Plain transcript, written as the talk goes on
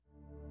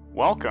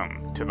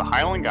Welcome to the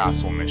Highland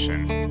Gospel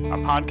Mission, a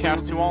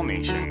podcast to all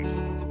nations.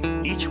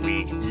 Each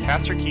week,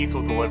 Pastor Keith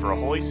will deliver a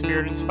Holy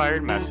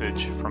Spirit-inspired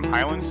message from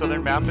Highland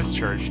Southern Baptist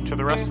Church to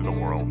the rest of the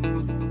world.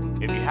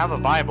 If you have a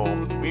Bible,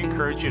 we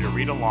encourage you to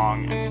read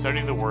along and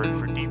study the Word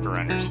for deeper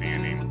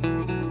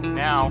understanding.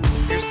 Now,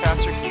 here's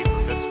Pastor Keith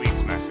with this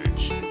week's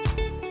message.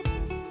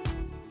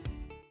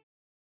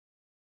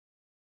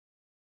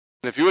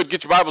 If you would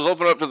get your Bibles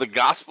open up to the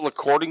Gospel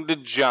according to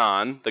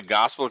John,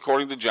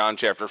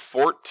 chapter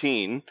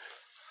 14.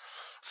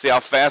 See how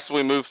fast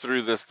we move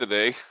through this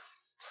today.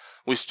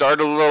 We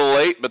started a little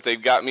late, but they've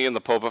got me in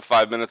the pulpit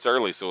 5 minutes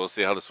early, so we'll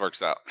see how this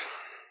works out.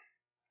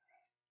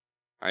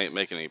 I ain't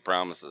making any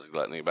promises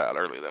letting anybody out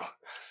early, though.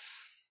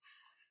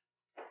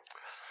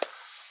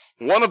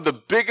 One of the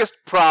biggest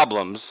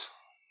problems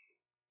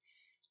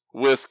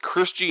with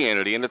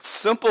Christianity, and it's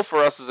simple for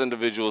us as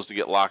individuals to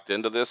get locked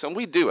into this, and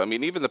we do. I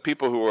mean, even the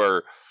people who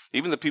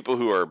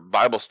are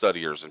Bible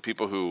studiers and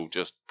people who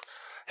just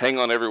hang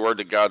on every word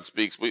that God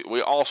speaks,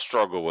 we all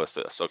struggle with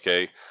this,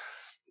 okay?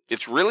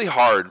 It's really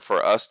hard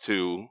for us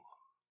to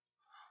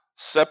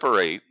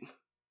separate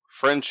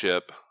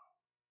friendship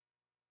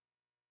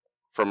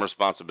from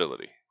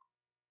responsibility.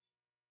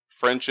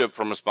 Friendship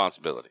from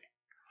responsibility.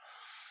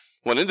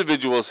 When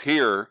individuals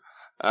hear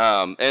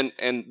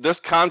and this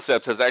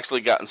concept has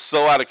actually gotten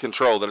so out of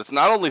control that it's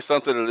not only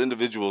something that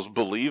individuals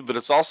believe, but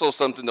it's also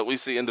something that we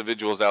see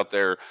individuals out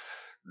there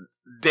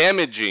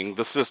damaging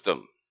the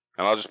system.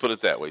 And I'll just put it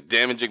that way,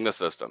 damaging the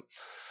system.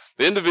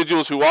 The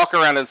individuals who walk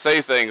around and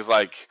say things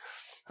like,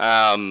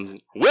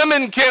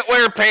 women can't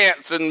wear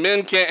pants and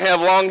men can't have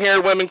long hair,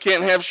 women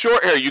can't have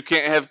short hair, you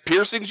can't have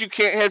piercings, you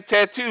can't have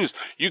tattoos,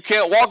 you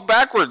can't walk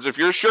backwards, if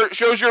your shirt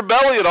shows your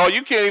belly at all,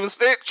 you can't even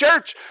stay at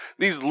church.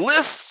 These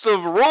lists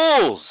of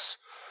rules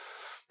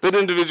that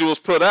individuals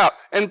put out.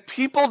 And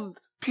people,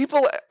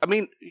 I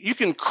mean, you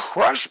can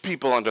crush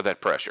people under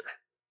that pressure.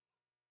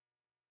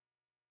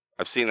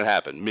 I've seen it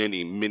happen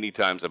many, many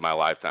times in my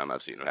lifetime.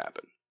 I've seen it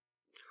happen.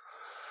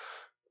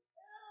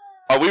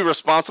 Are we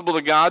responsible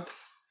to God?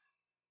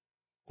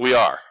 We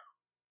are.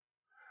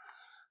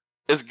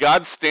 Is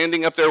God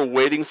standing up there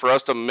waiting for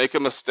us to make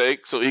a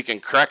mistake so he can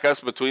crack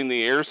us between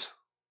the ears?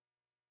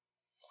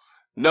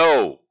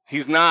 No,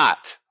 he's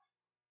not.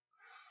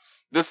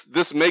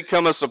 This may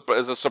come as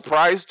a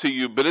surprise to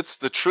you, but it's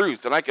the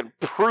truth, and I can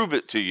prove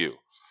it to you.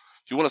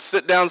 If you want to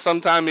sit down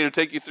sometime and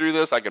to take you through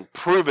this, I can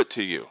prove it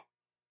to you.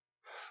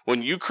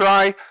 When you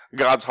cry,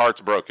 God's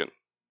heart's broken.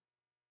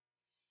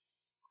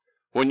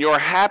 When you're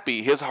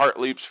happy, his heart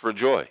leaps for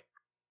joy.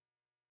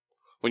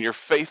 When you're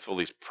faithful,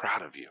 he's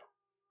proud of you.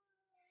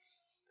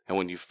 And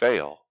when you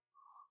fail,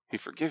 he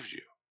forgives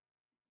you.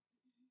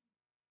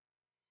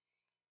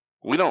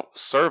 We don't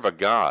serve a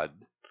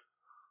God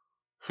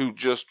who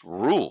just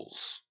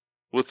rules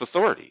with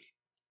authority.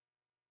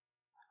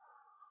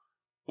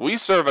 We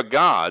serve a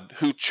God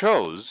who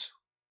chose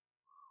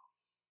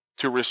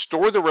to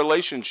restore the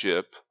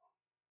relationship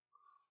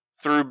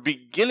through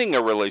beginning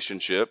a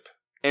relationship,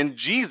 and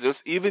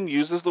Jesus even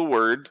uses the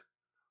word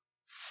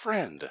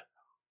friend.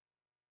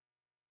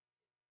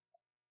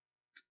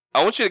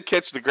 I want you to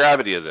catch the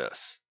gravity of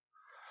this.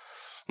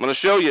 I'm going to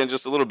show you in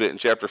just a little bit in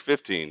chapter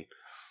 15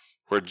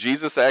 where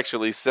Jesus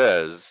actually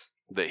says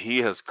that he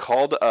has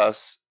called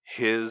us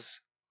his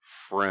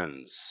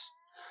friends.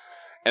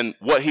 And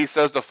what he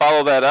says to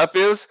follow that up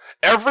is,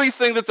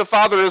 everything that the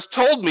Father has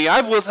told me,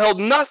 I've withheld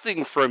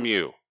nothing from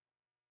you.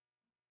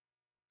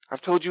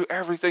 I've told you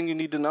everything you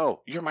need to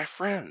know. You're my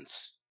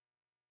friends.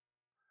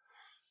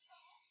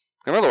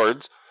 In other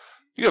words,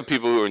 you have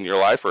people who are in your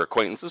life are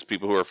acquaintances,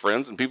 people who are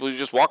friends, and people you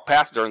just walk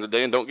past during the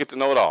day and don't get to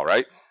know it all,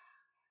 right?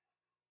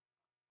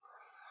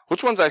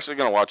 Which one's actually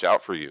going to watch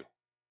out for you?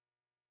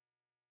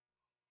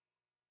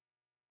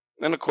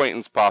 An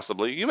acquaintance,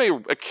 possibly. You may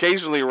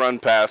occasionally run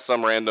past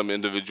some random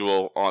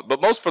individual,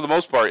 but for the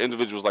most part,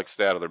 individuals like to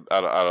stay out of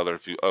other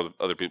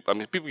people. I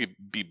mean, people can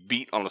be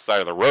beat on the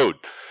side of the road.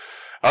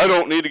 I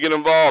don't need to get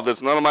involved.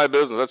 It's none of my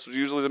business. That's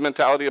usually the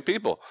mentality of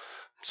people.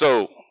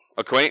 So,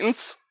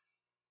 acquaintance,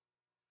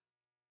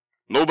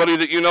 nobody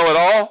that you know at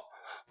all,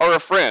 or a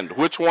friend.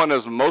 Which one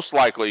is most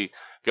likely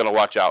going to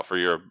watch out for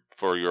your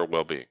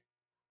well-being?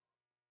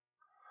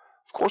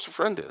 Of course, a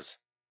friend is.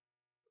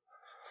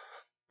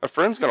 A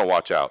friend's going to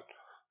watch out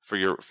for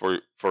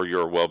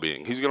your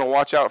well-being. He's going to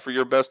watch out for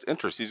your best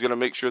interest. He's going to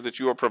make sure that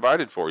you are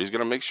provided for. He's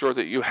going to make sure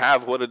that you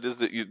have what it is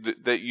that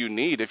you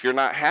need. If you're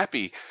not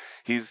happy,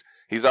 he's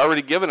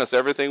already given us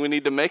everything we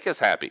need to make us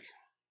happy.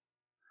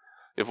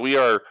 If we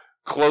are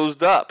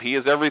closed up, he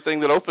is everything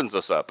that opens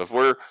us up. If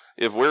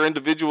we're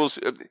individuals,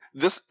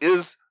 this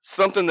is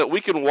something that we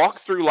can walk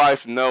through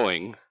life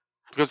knowing,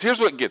 because here's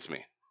what gets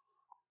me.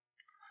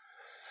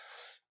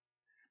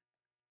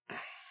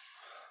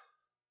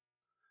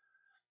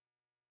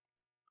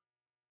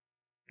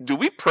 Do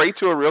we pray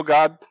to a real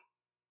God?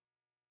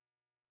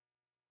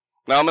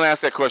 Now, I'm going to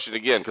ask that question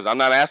again, because I'm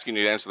not asking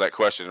you to answer that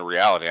question in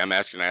reality. I'm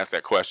asking you to ask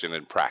that question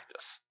in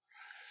practice.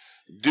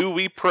 Do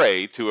we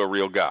pray to a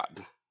real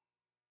God?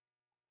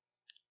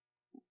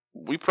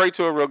 We pray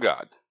to a real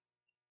God.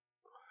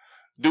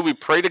 Do we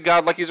pray to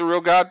God like he's a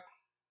real God?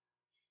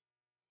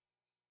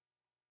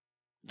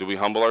 Do we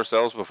humble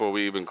ourselves before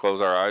we even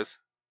close our eyes?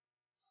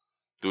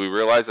 Do we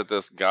realize that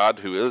this God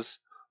who is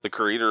the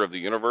creator of the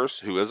universe,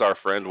 who is our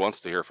friend,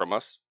 wants to hear from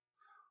us,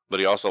 but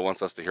he also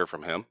wants us to hear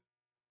from him?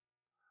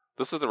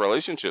 This is the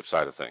relationship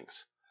side of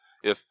things.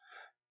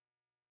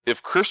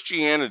 If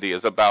Christianity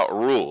is about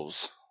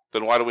rules,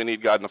 then why do we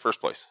need God in the first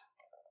place?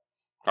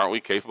 Aren't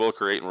we capable of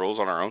creating rules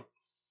on our own?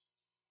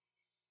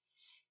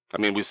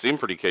 I mean, we seem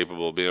pretty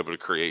capable of being able to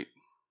create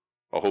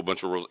a whole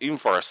bunch of rules, even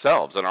for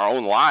ourselves and our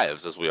own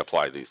lives as we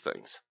apply these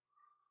things.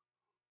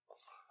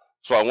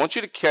 So I want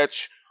you to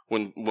catch,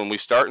 when we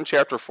start in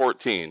chapter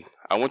 14,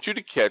 I want you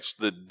to catch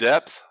the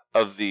depth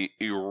of the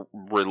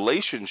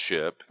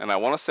relationship, and I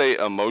want to say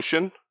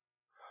emotion,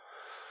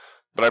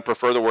 but I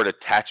prefer the word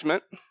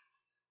attachment.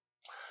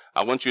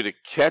 I want you to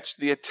catch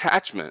the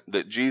attachment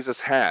that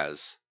Jesus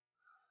has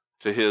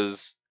to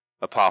his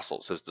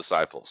apostles, his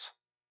disciples.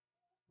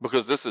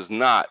 Because this is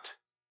not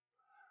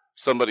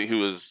somebody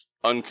who is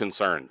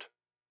unconcerned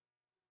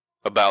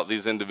about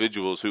these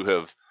individuals who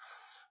have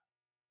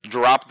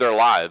dropped their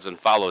lives and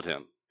followed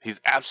him.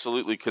 He's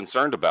absolutely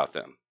concerned about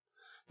them.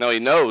 Now he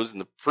knows in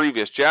the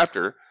previous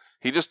chapter,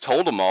 he just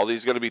told them all that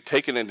he's going to be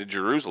taken into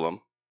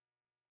Jerusalem.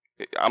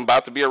 I'm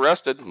about to be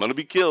arrested. I'm going to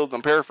be killed.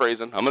 I'm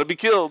paraphrasing. I'm going to be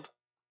killed.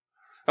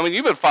 I mean,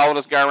 you've been following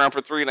this guy around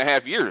for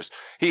 3.5 years.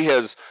 He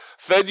has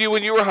fed you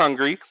when you were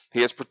hungry.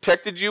 He has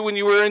protected you when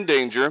you were in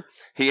danger.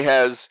 He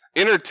has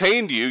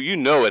entertained you. You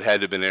know it had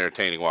to have been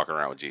entertaining walking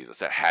around with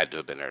Jesus. It had to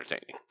have been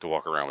entertaining to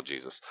walk around with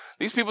Jesus.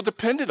 These people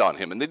depended on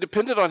him, and they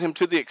depended on him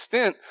to the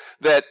extent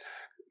that,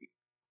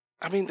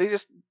 I mean, they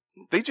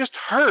just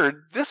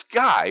heard this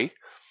guy,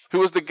 who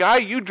was the guy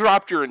you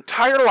dropped your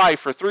entire life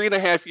for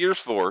 3.5 years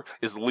for,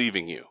 is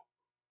leaving you.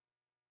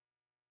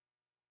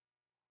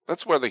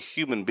 That's where the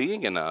human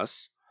being in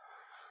us,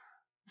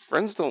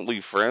 friends don't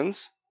leave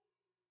friends.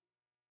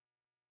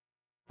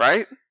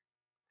 Right?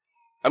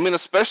 I mean,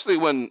 especially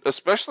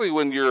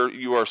when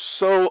you are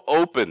so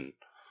open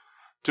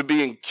to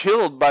being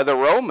killed by the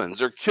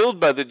Romans or killed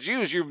by the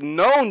Jews. You're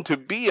known to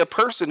be a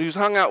person who's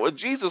hung out with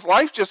Jesus.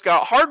 Life just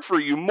got hard for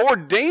you, more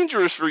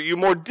dangerous for you,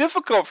 more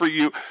difficult for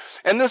you,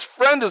 and this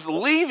friend is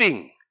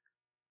leaving.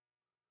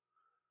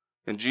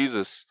 And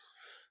Jesus,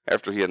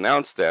 after he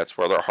announced that's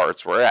where their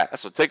hearts were at.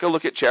 So take a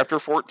look at chapter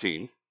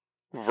 14,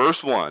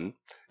 verse 1,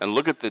 and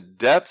look at the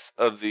depth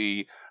of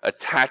the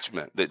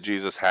attachment that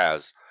Jesus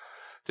has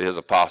to his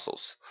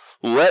apostles.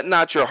 Let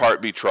not your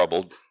heart be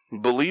troubled.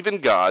 Believe in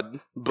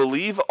God.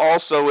 Believe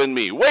also in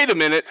me. Wait a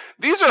minute.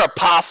 These are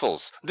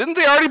apostles. Didn't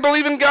they already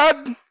believe in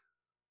God?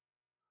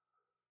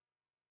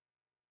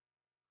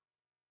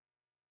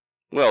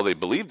 Well, they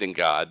believed in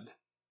God,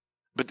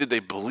 but did they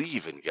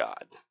believe in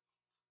God?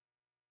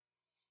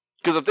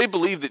 Because if they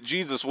believed that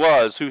Jesus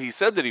was who he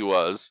said that he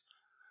was,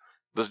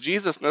 does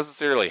Jesus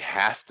necessarily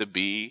have to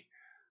be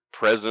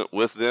present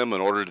with them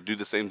in order to do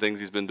the same things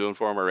he's been doing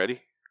for them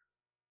already?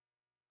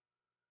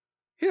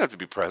 He doesn't have to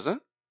be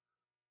present.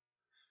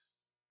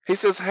 He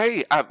says,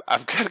 hey,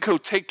 I've got to go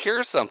take care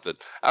of something.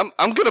 I'm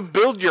going to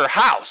build your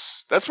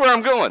house. That's where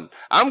I'm going.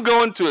 I'm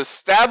going to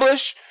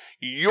establish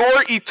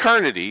your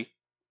eternity.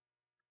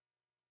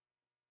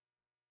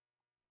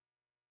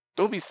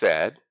 Don't be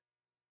sad.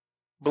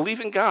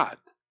 Believe in God.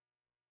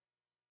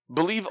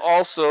 Believe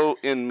also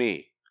in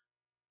me.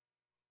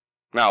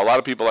 Now, a lot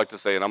of people like to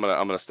say, and I'm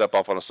gonna step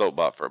off on a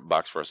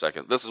soapbox for a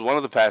second. This is one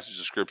of the passages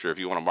of Scripture, if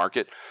you want to mark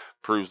it,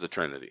 proves the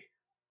Trinity.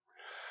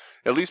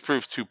 At least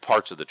proves two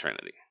parts of the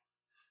Trinity.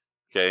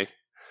 Okay?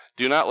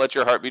 Do not let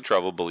your heart be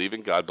troubled. Believe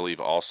in God. Believe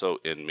also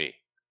in me.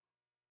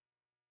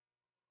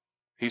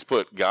 He's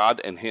put God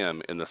and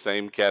him in the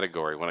same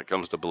category when it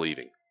comes to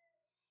believing.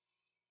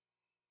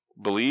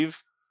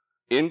 Believe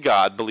in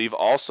God. Believe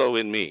also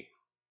in me.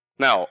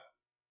 Now,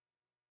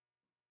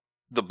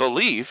 the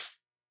belief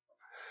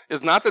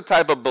is not the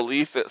type of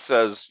belief that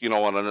says,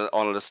 on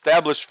an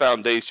established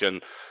foundation,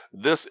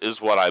 this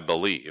is what I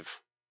believe.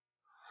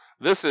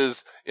 This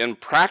is, in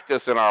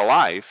practice in our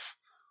life,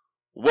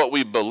 what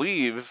we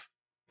believe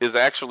is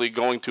actually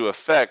going to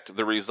affect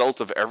the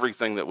result of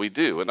everything that we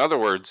do. In other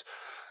words,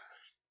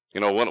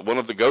 one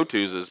of the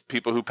go-tos is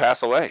people who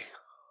pass away.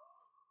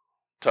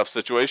 Tough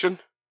situation?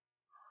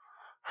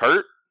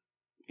 Hurt?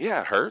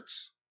 Yeah, it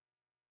hurts.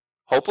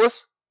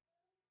 Hopeless?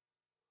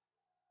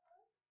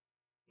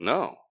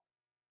 No.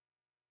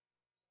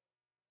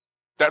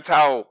 That's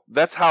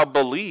how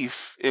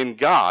belief in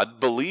God,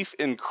 belief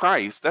in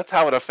Christ, that's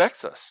how it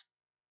affects us.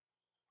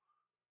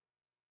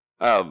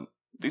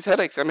 These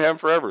headaches, I may have them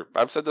forever.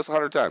 I've said this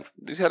 100 times.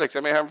 These headaches, I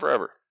may have them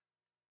forever.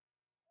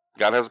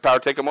 God has the power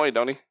to take them away,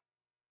 don't he?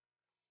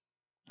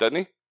 Doesn't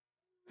he? He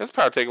has the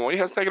power to take them away. He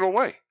has to take them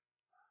away.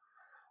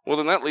 Well,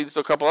 then that leads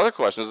to a couple other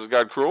questions. Is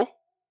God cruel?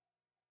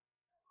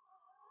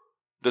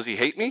 Does he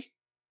hate me?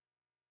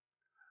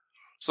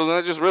 So then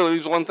that just really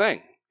leaves one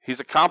thing. He's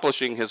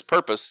accomplishing his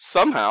purpose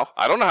somehow.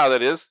 I don't know how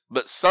that is,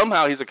 but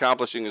somehow he's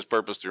accomplishing his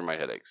purpose through my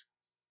headaches.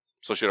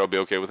 So should I be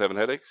okay with having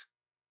headaches?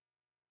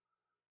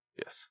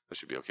 Yes, I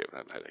should be okay with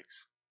having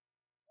headaches.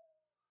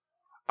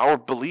 Our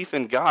belief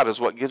in God is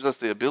what gives us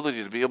the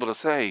ability to be able to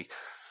say,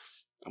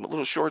 I'm a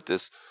little short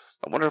this.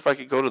 I wonder if I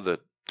could go to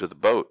the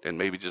boat and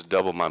maybe just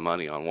double my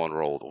money on one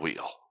roll of the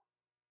wheel.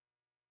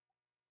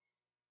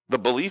 The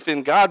belief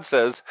in God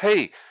says,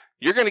 hey,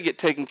 you're going to get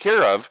taken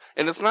care of,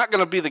 and it's not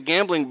going to be the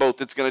gambling boat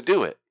that's going to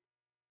do it.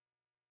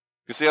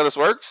 You see how this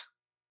works?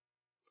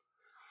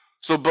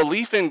 So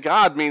belief in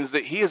God means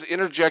that he is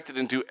interjected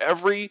into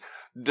every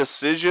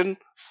decision,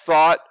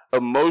 thought,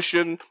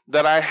 emotion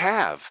that I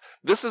have.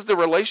 This is the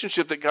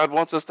relationship that God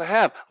wants us to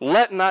have.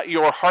 Let not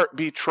your heart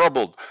be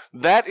troubled.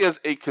 That is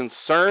a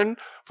concern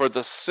for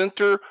the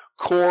center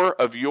core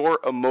of your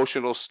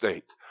emotional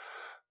state.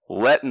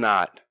 Let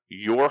not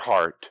your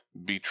heart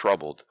be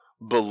troubled.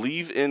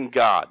 Believe in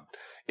God.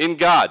 In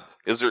God,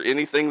 is there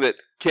anything that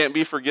can't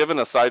be forgiven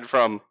aside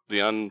from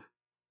the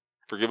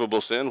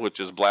unforgivable sin, which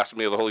is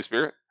blasphemy of the Holy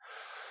Spirit?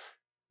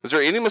 Is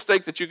there any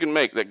mistake that you can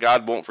make that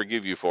God won't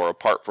forgive you for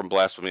apart from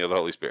blasphemy of the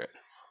Holy Spirit?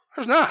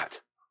 There's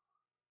not.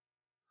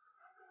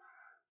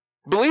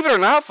 Believe it or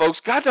not,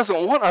 folks, God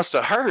doesn't want us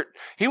to hurt.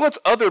 He wants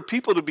other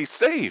people to be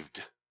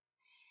saved.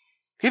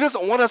 He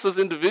doesn't want us as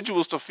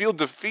individuals to feel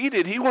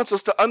defeated. He wants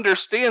us to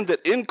understand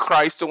that in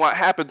Christ and what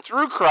happened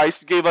through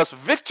Christ gave us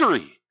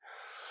victory.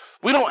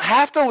 We don't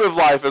have to live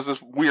life as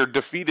if we're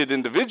defeated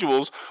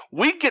individuals.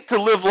 We get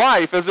to live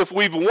life as if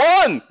we've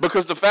won,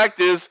 because the fact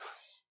is,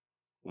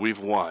 we've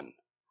won.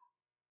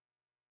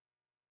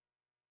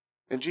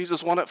 And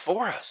Jesus won it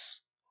for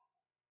us.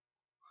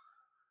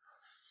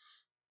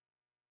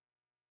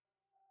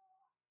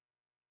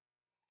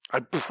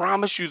 I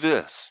promise you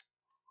this.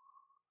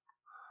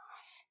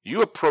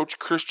 You approach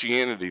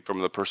Christianity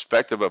from the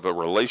perspective of a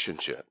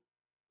relationship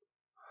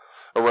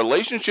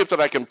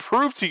that I can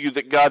prove to you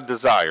that God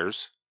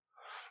desires.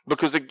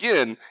 Because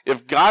again,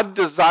 if God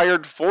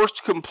desired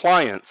forced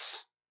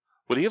compliance,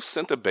 would he have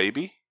sent a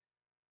baby?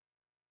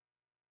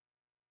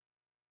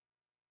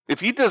 If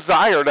he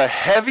desired a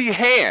heavy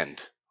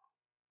hand,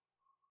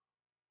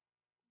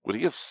 would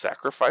he have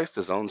sacrificed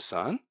his own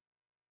son?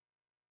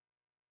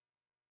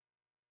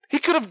 He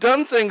could have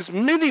done things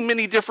many,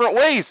 many different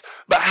ways.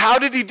 But how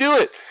did he do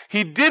it?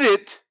 He did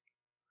it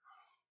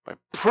by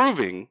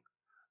proving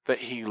that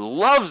he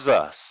loves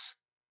us.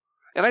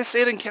 And I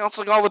say it in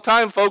counseling all the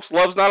time, folks.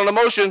 Love's not an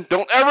emotion.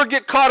 Don't ever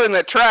get caught in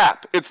that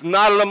trap. It's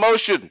not an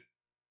emotion.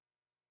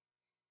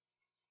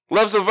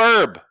 Love's a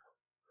verb.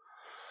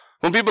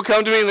 When people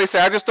come to me and they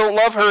say, I just don't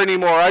love her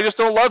anymore, I just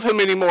don't love him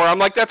anymore, I'm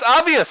like, that's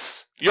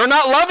obvious. You're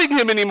not loving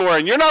him anymore,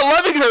 and you're not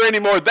loving her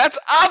anymore. That's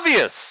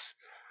obvious.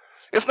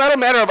 It's not a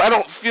matter of I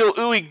don't feel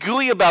ooey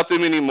gooey about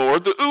them anymore.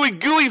 The ooey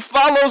gooey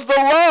follows the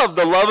love.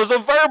 The love is a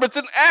verb. It's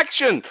an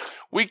action.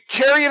 We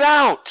carry it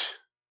out.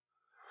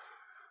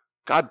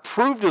 God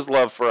proved his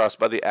love for us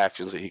by the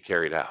actions that he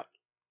carried out.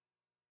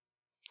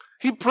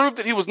 He proved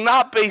that he was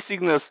not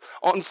basing this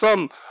on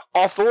some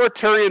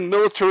authoritarian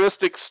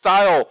militaristic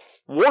style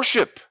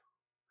worship.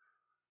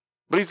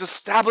 But he's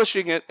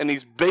establishing it and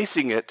he's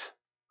basing it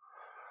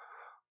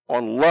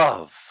on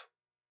love.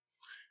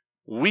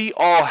 We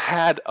all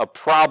had a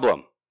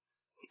problem,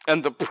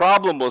 and the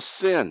problem was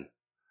sin.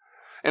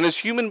 And as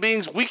human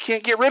beings, we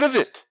can't get rid of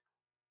it.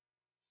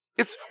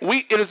 It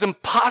is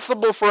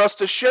impossible for us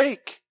to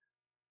shake.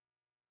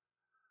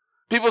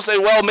 People say,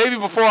 well, maybe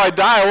before I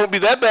die, I won't be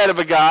that bad of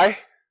a guy.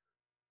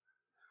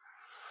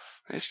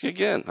 I ask you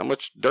again, how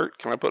much dirt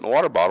can I put in a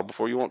water bottle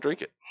before you won't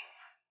drink it?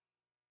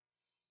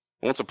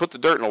 Once I put the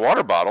dirt in a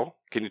water bottle,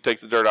 can you take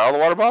the dirt out of the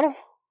water bottle?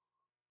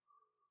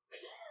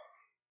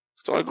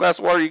 It's the only glass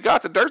of water you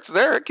got. The dirt's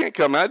there. It can't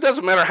come out. It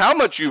doesn't matter how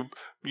much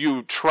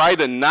you try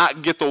to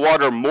not get the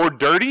water more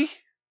dirty.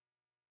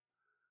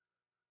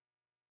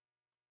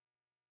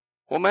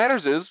 What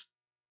matters is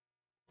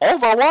all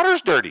of our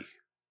water's dirty.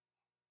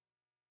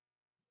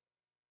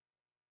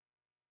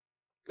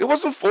 It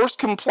wasn't forced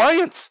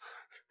compliance.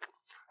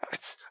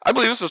 I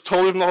believe this was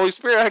totally from the Holy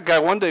Spirit. I had a guy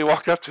one day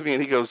walked up to me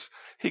and he goes,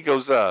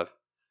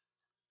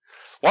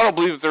 well, I don't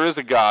believe that there is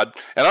a God,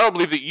 and I don't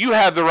believe that you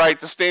have the right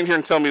to stand here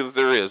and tell me that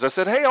there is. I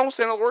said, hey, I won't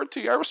say another word to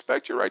you. I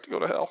respect your right to go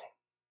to hell.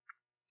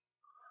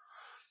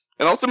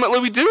 And ultimately,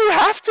 we do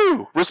have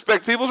to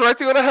respect people's right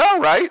to go to hell,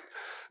 right?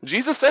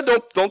 Jesus said,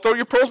 don't throw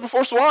your pearls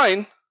before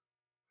swine.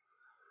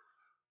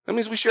 That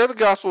means we share the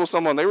gospel with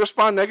someone. They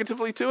respond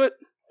negatively to it.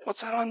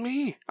 What's that on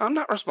me? I'm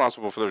not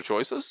responsible for their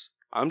choices.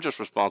 I'm just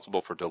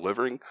responsible for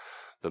delivering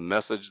the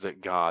message that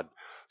God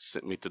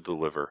sent me to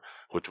deliver,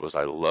 which was,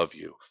 I love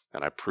you,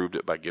 and I proved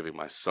it by giving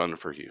my son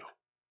for you.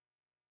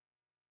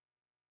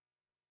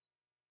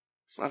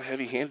 It's not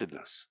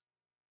heavy-handedness.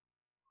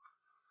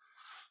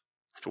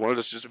 If he wanted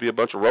us just to be a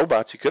bunch of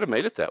robots, he could have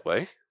made it that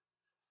way.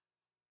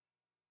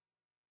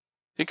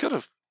 He could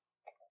have.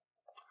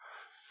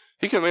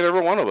 He could have made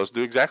every one of us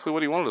do exactly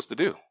what he wanted us to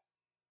do.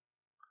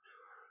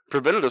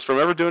 Prevented us from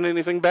ever doing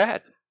anything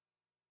bad.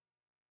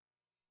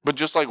 But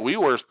just like we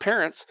were as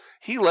parents,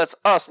 he lets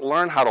us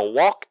learn how to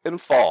walk and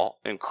fall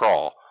and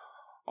crawl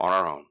on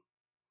our own.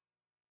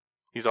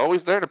 He's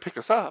always there to pick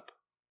us up.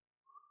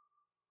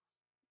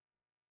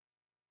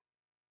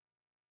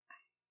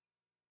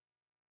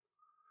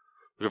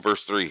 Look at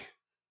verse 3.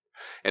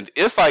 And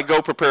if I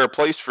go prepare a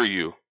place for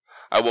you,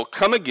 I will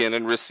come again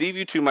and receive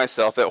you to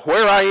myself, that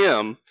where I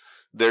am,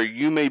 there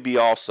you may be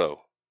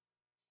also.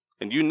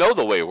 And you know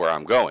the way where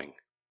I'm going.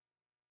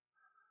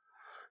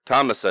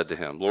 Thomas said to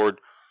him, Lord,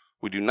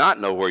 we do not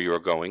know where you are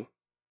going.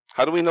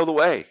 How do we know the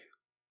way?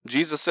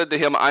 Jesus said to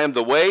him, I am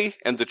the way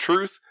and the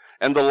truth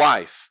and the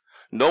life.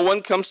 No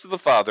one comes to the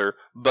Father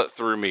but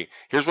through me.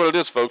 Here's what it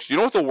is, folks. You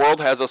know what the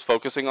world has us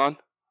focusing on?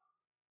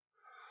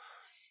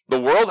 The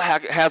world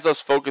has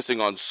us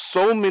focusing on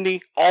so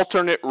many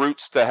alternate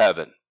routes to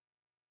heaven.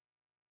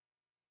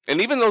 And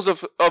even those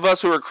of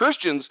us who are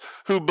Christians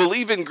who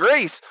believe in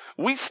grace,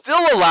 we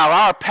still allow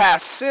our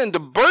past sin to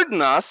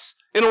burden us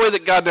in a way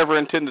that God never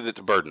intended it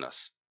to burden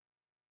us.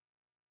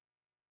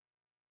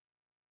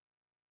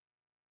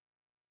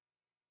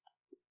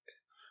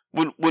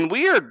 When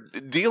we are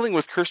dealing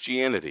with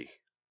Christianity,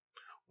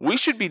 we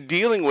should be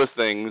dealing with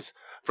things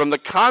from the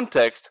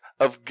context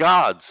of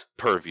God's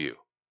purview,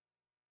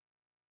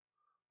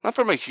 not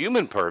from a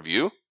human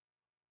purview.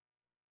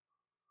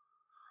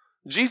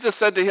 Jesus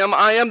said to him,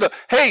 I am the...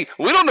 Hey,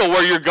 we don't know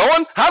where you're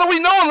going. How do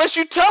we know unless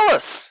you tell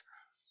us?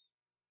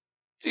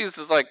 Jesus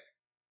is like,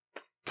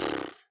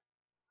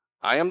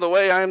 I am the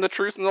way, I am the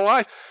truth, and the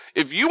life.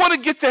 If you want to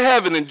get to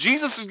heaven and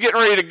Jesus is getting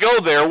ready to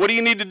go there, what do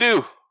you need to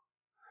do?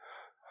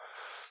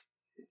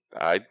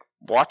 I'd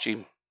watch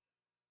him.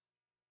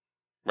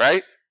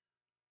 Right?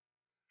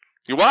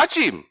 You watch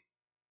him.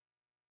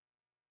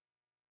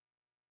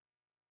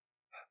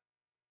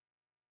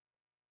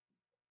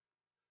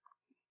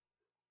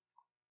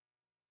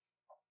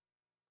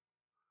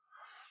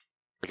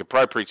 I could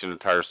probably preach an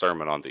entire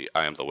sermon on the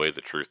I am the way,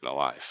 the truth, and the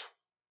life.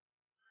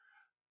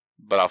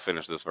 But I'll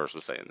finish this verse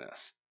with saying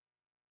this.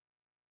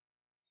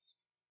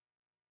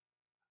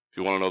 If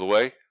you want to know the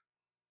way,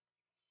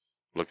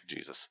 look to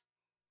Jesus.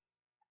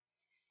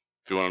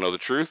 If you want to know the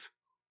truth,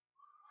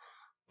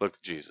 look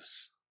to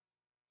Jesus.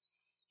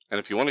 And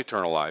if you want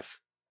eternal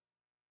life,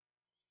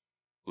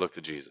 look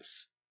to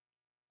Jesus.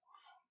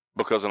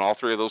 Because in all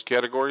three of those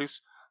categories,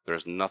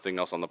 there's nothing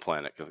else on the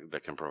planet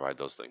that can provide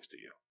those things to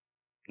you.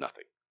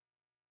 Nothing.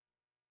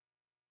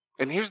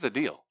 And here's the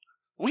deal.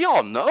 We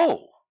all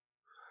know.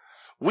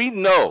 We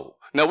know.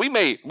 Now, we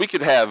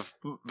could have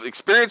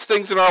experienced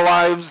things in our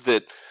lives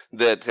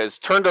that has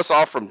turned us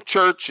off from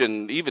church,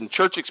 and even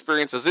church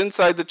experiences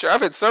inside the church.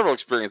 I've had several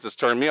experiences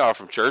turn me off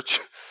from church,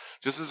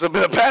 just as I've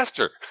been a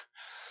pastor.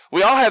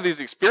 We all have these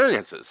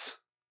experiences.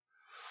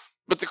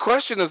 But the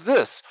question is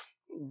this: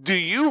 do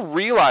you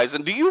realize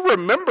and do you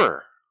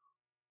remember?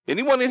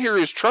 Anyone in here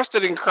who's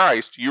trusted in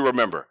Christ, you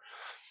remember.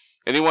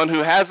 Anyone who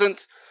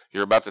hasn't,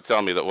 you're about to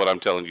tell me that what I'm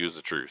telling you is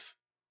the truth.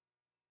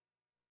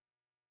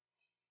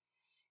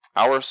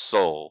 Our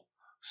soul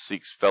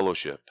seeks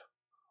fellowship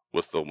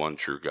with the one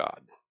true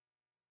God.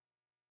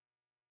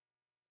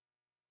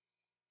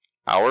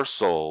 Our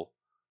soul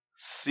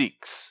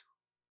seeks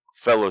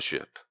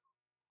fellowship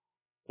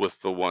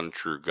with the one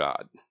true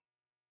God.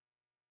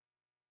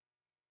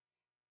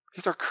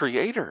 He's our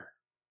creator.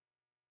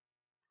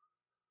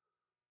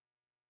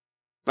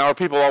 Now, are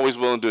people always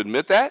willing to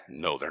admit that?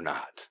 No, they're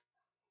not.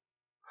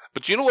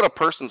 But you know what a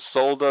person's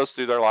soul does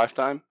through their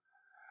lifetime?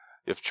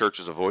 If church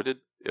is avoided,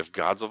 if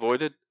God's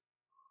avoided,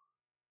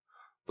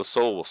 the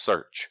soul will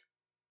search.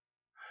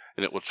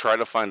 And it will try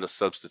to find a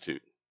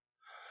substitute.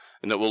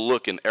 And it will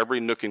look in every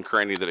nook and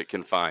cranny that it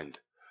can find.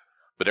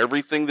 But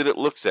everything that it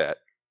looks at,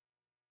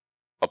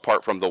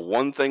 apart from the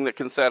one thing that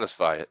can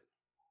satisfy it,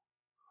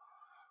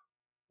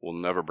 will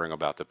never bring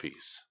about the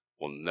peace.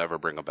 Will never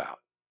bring about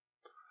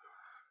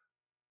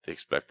the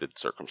expected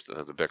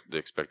circumstance, the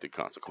expected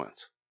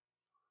consequence.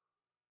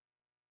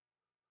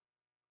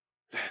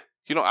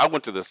 You know, I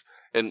went to this,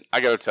 and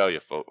I got to tell you,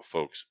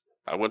 folks,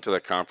 I went to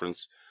that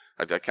conference.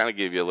 I kind of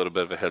gave you a little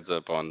bit of a heads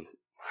up on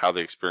how the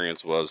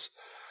experience was.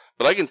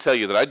 But I can tell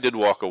you that I did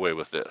walk away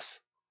with this.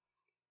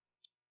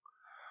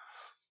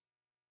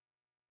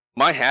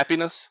 My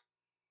happiness,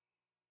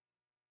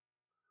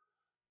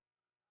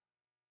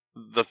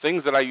 the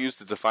things that I use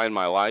to define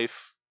my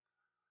life,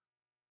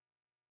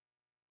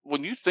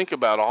 when you think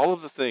about all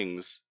of the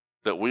things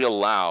that we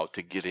allow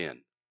to get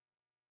in,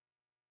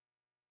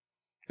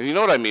 and you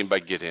know what I mean by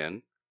get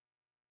in,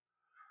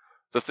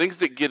 the things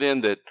that get in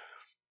that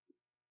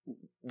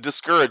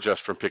discourage us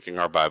from picking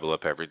our Bible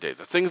up every day,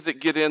 the things that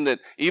get in that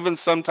even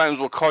sometimes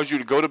will cause you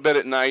to go to bed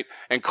at night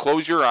and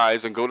close your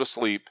eyes and go to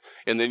sleep,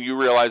 and then you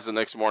realize the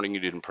next morning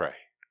you didn't pray.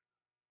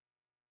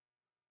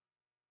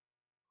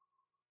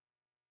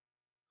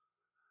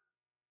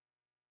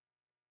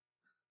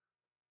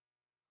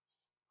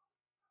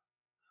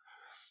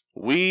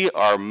 We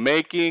are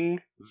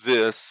making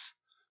this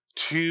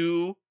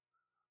too,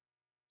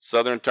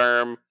 Southern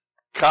term,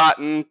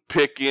 cotton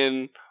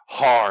picking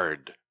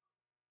hard.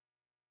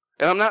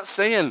 And I'm not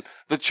saying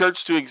the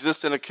church to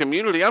exist in a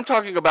community. I'm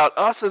talking about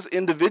us as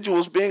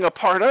individuals being a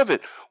part of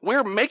it.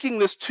 We're making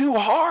this too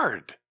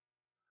hard.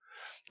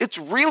 It's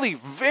really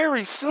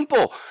very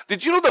simple.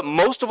 Did you know that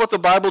most of what the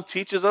Bible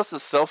teaches us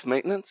is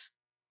self-maintenance?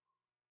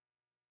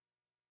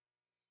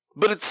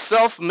 But it's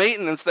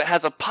self-maintenance that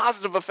has a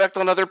positive effect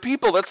on other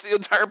people. That's the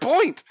entire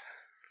point.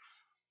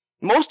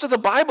 Most of the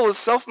Bible is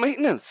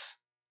self-maintenance.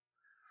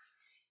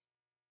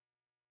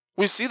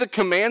 We see the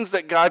commands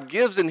that God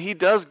gives, and he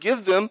does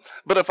give them,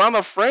 but if I'm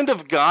a friend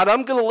of God,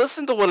 I'm going to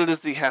listen to what it is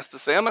that he has to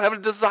say. I'm going to have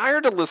a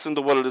desire to listen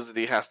to what it is that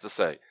he has to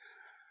say.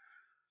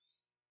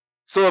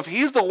 So if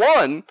he's the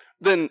one,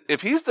 then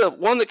if he's the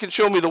one that can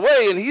show me the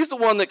way, and he's the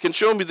one that can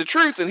show me the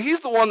truth, and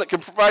he's the one that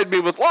can provide me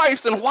with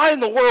life, then why in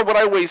the world would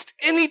I waste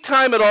any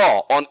time at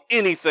all on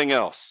anything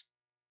else?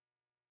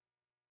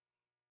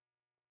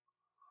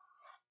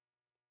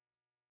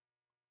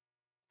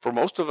 For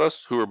most of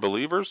us who are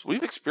believers,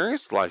 we've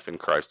experienced life in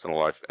Christ and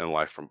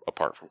life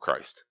apart from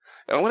Christ.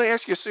 And I want to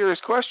ask you a serious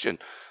question.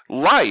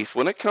 Life,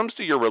 when it comes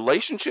to your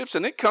relationships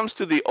and it comes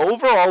to the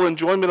overall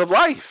enjoyment of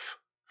life,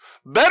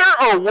 better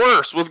or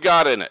worse with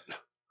God in it?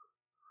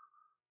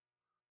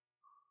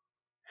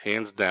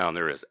 Hands down,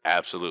 there is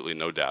absolutely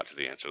no doubt to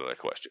the answer to that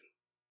question.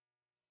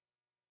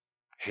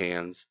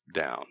 Hands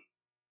down.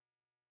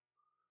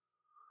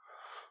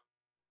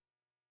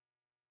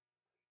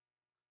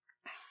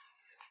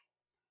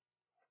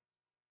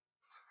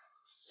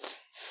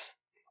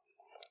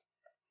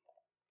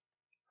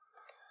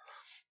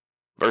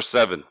 Verse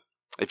 7,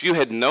 if you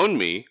had known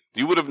me,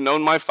 you would have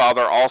known my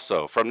Father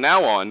also. From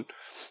now on,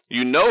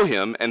 you know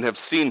him and have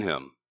seen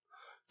him.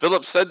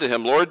 Philip said to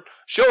him, Lord,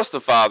 show us the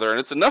Father, and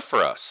it's enough for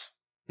us.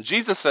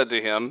 Jesus said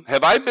to him,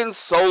 have I been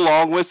so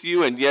long with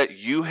you, and yet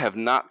you have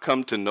not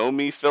come to know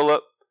me,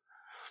 Philip?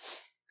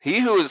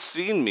 He who has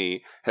seen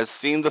me has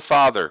seen the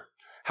Father.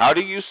 How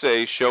do you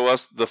say, show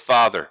us the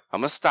Father?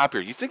 I'm going to stop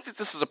here. You think that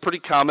this is a pretty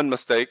common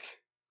mistake?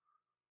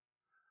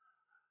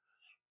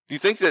 Do you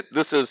think that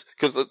this is,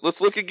 because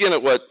let's look again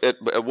at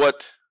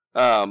what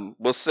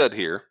was said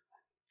here.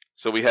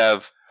 So we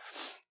have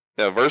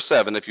verse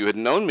 7, if you had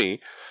known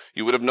me,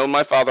 you would have known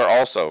my Father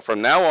also. From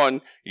now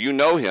on, you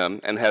know him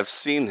and have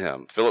seen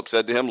him. Philip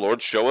said to him,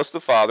 Lord, show us the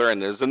Father,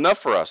 and it is enough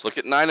for us. Look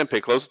at 9 and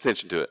pay close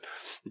attention to it.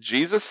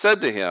 Jesus said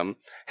to him,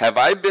 have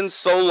I been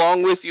so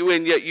long with you,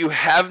 and yet you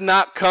have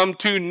not come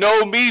to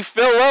know me,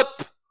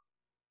 Philip?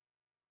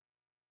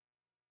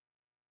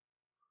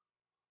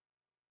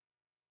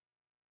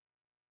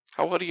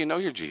 How well do you know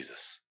your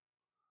Jesus?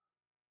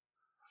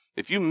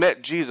 If you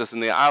met Jesus in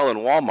the aisle in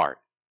Walmart,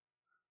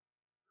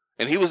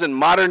 and he was in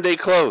modern day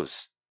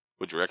clothes,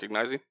 would you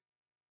recognize him?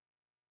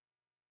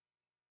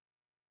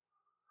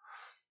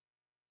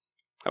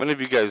 How many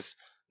of you guys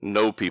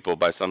know people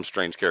by some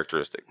strange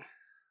characteristic?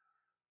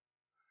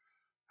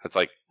 It's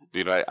like,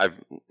 you know,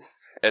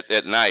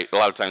 at night, a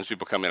lot of times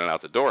people come in and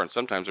out the door, and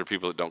sometimes there are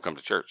people that don't come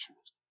to church.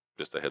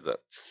 Just a heads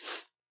up.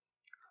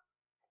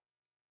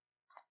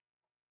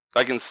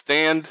 I can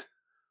stand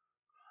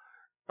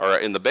or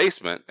in the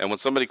basement, and when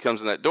somebody comes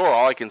in that door,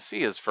 all I can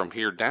see is from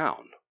here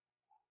down.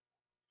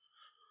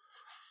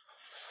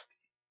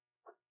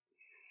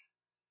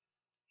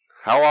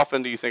 How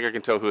often do you think I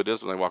can tell who it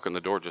is when they walk in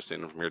the door just seeing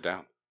them from here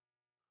down?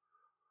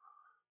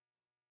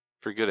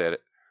 Pretty good at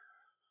it.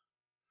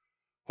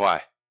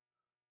 Why?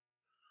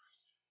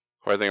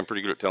 Why do I think I'm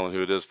pretty good at telling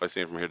who it is if I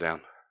see them from here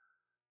down?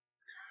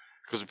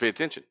 Because we pay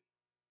attention.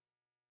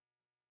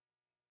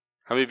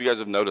 How many of you guys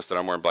have noticed that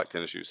I'm wearing black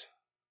tennis shoes?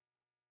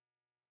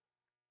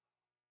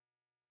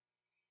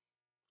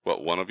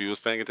 What, one of you is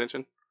paying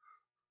attention?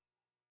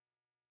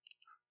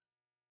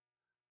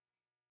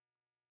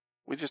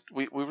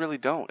 We really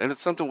don't. And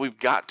it's something we've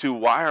got to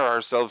wire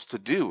ourselves to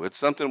do. It's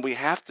something we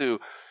have to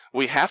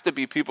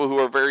be people who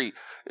are very,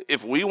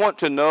 if we want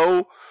to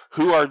know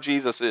who our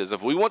Jesus is,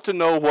 if we want to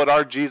know what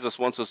our Jesus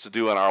wants us to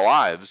do in our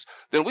lives,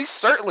 then we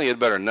certainly had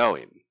better know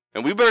him.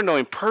 And we better know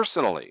him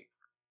personally.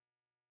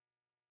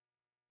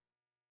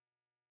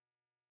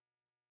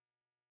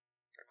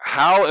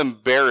 How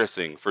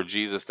embarrassing for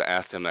Jesus to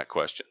ask him that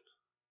question.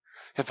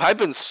 Have I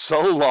been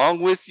so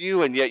long with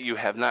you and yet you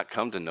have not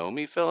come to know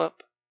me,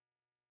 Philip?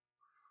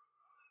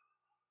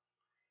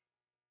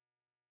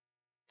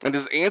 And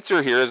his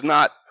answer here is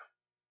not,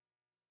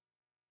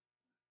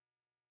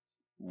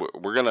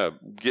 we're going to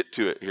get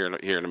to it here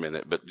in a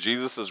minute, but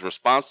Jesus'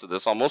 response to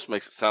this almost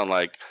makes it sound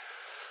like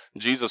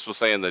Jesus was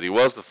saying that he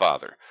was the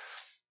Father.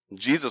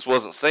 Jesus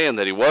wasn't saying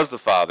that he was the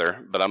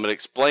Father, but I'm going to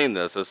explain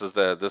this. This is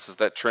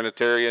that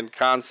Trinitarian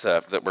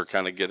concept that we're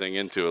kind of getting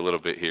into a little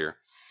bit here.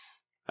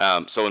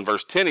 So in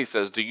verse 10 he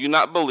says, do you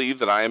not believe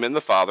that I am in the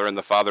Father and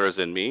the Father is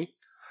in me?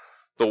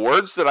 The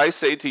words that I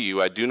say to you,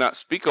 I do not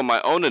speak on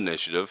my own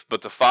initiative,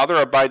 but the Father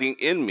abiding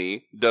in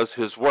me does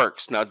his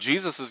works. Now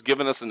Jesus has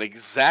given us an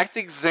exact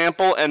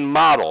example and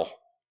model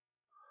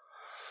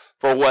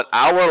for what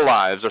our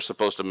lives are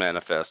supposed to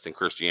manifest in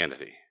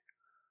Christianity.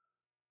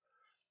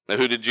 Now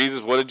what did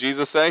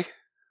Jesus say?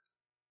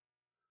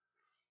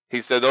 He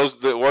said,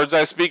 the words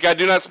I speak, I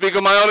do not speak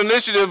on my own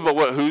initiative,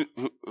 but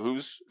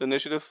whose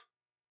initiative?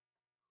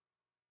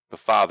 The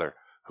Father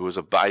who is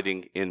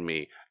abiding in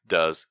me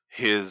does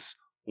his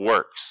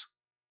works.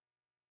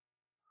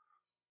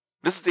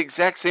 This is the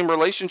exact same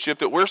relationship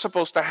that we're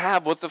supposed to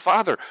have with the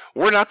Father.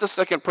 We're not the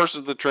second person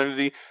of the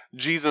Trinity.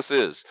 Jesus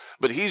is.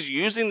 But he's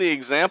using the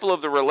example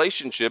of the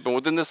relationship, and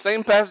within the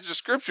same passage of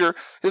Scripture,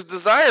 his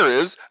desire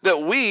is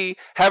that we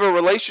have a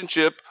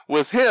relationship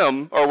with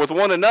him or with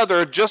one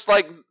another just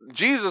like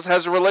Jesus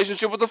has a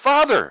relationship with the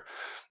Father.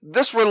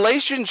 This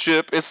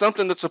relationship is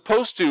something that's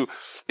supposed to,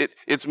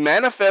 it's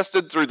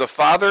manifested through the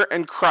Father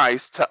and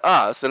Christ to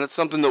us, and it's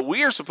something that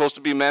we are supposed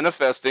to be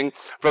manifesting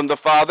from the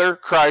Father,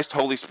 Christ,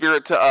 Holy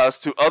Spirit to us,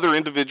 to other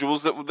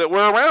individuals that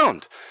we're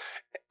around.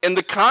 And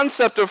the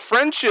concept of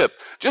friendship,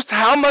 just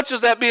how much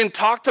is that being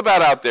talked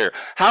about out there?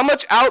 How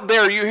much out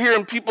there are you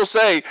hearing people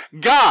say,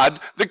 God,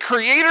 the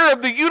creator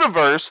of the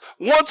universe,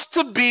 wants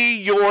to be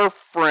your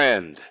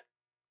friend? Have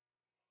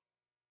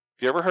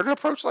you ever heard an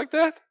approach like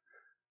that?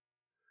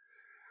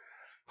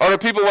 Or do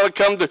people want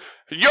to come to,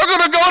 you're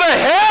going to go to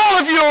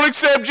hell if you don't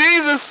accept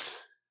Jesus?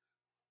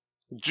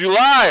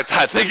 July,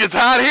 I think it's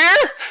hot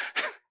here.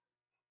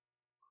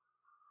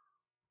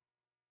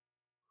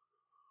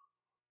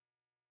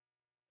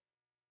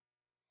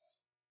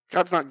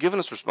 God's not given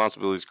us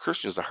responsibility as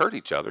Christians to hurt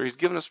each other. He's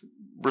given us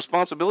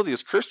responsibility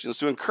as Christians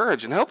to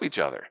encourage and help each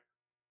other.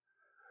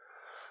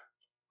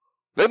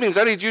 That means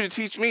I need you to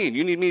teach me, and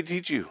you need me to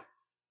teach you.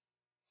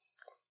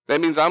 That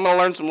means I'm going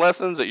to learn some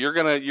lessons that you're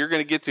going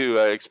to get to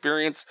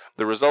experience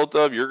the result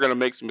of. You're going to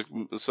make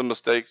some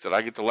mistakes that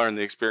I get to learn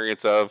the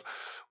experience of.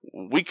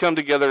 We come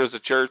together as a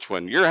church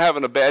when you're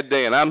having a bad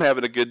day and I'm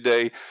having a good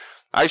day.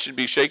 I should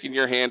be shaking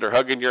your hand or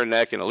hugging your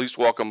neck and at least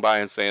walking by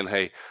and saying,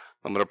 hey,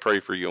 I'm going to pray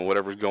for you, and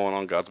whatever's going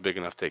on, God's big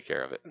enough to take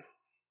care of it.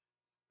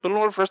 But in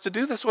order for us to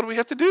do this, what do we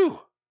have to do?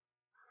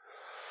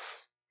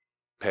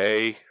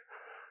 Pay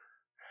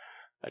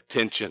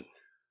attention.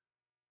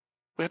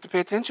 We have to pay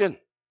attention.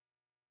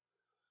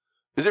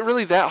 Is it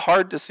really that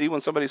hard to see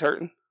when somebody's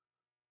hurting?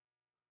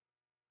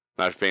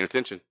 Not if you're paying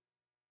attention.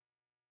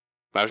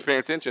 Not if you're paying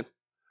attention.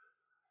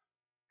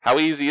 How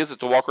easy is it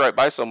to walk right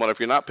by someone if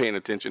you're not paying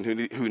attention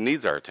who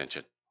needs our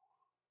attention?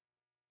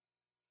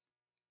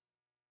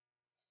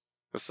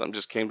 Something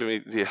just came to me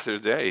the other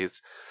day.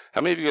 It's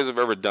how many of you guys have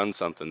ever done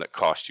something that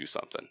cost you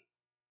something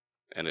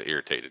and it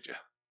irritated you?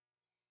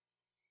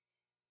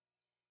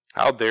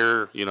 How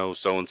dare,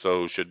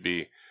 so-and-so should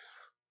be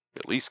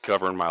at least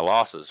covering my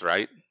losses,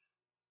 right?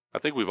 I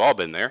think we've all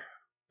been there.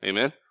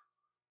 Amen?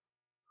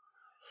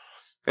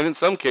 And in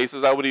some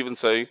cases, I would even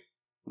say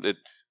that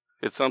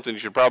it's something you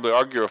should probably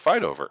argue or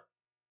fight over.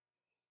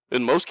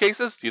 In most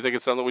cases, do you think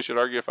it's something we should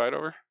argue or fight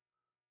over?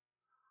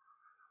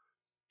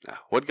 No.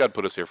 What did God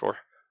put us here for?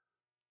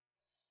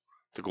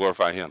 To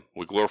glorify him.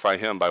 We glorify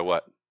him by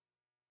what?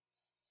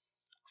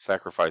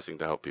 Sacrificing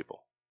to help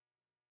people.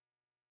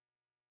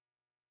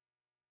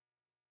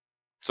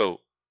 So,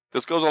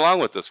 this goes along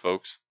with this,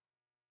 folks.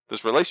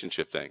 This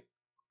relationship thing.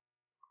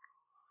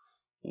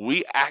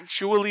 We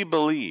actually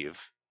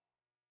believe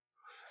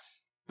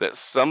that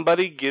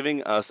somebody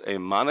giving us a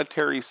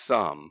monetary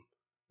sum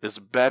is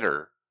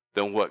better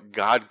than what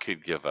God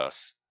could give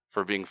us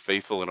for being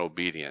faithful and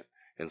obedient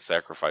and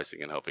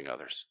sacrificing and helping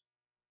others.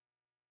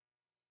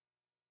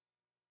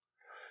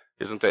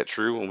 Isn't that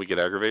true when we get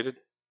aggravated?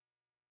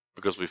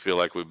 Because we feel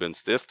like we've been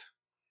stiffed?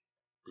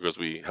 Because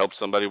we helped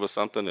somebody with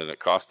something and it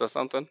cost us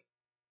something?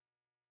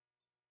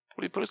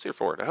 What do you put us here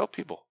for? To help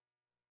people.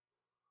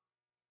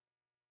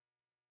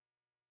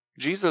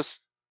 Jesus,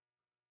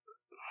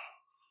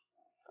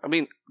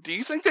 do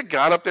you think that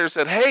God up there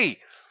said, hey,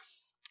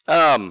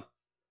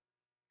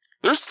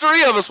 there's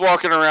 3 of us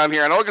walking around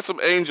here, and I'll get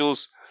some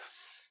angels.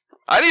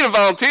 I need a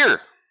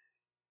volunteer.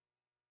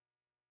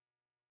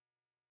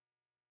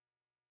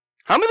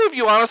 How many of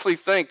you honestly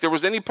think there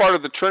was any part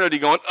of the Trinity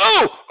going,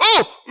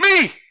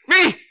 me,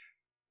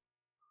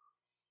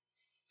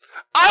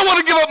 I want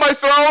to give up my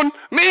throne,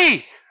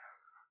 me.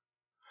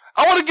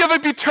 I want to give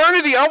up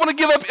eternity. I want to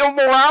give up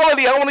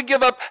immorality. I want to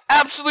give up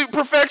absolute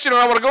perfection, or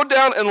I want to go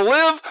down and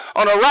live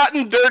on a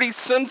rotten, dirty,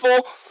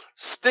 sinful,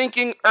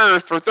 stinking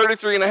earth for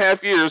 33 and a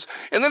half years.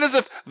 And then as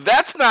if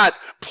that's not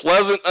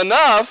pleasant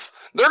enough,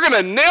 they're going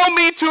to nail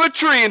me to a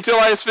tree until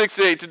I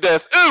asphyxiate to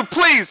death. Ooh,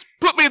 please,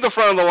 put me at the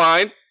front of the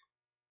line.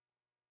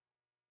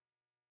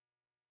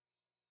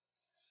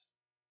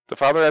 The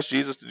Father asked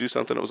Jesus to do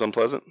something that was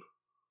unpleasant.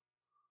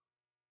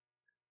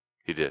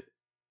 He did.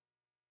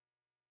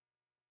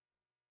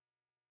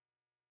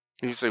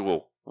 And you say,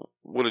 well,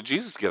 what did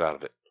Jesus get out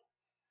of it?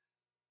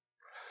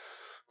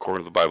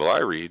 According to the Bible I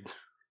read,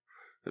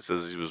 it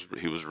says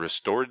he was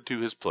restored to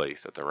his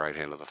place at the right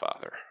hand of the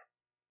Father.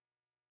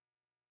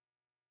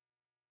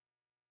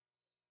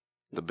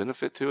 The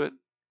benefit to it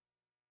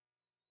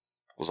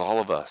was all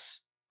of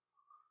us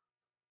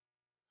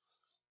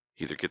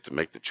either get to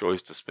make the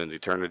choice to spend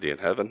eternity in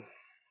heaven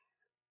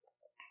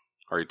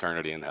or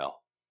eternity in hell.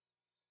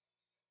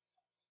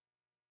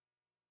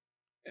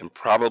 And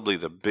probably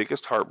the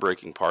biggest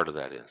heartbreaking part of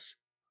that is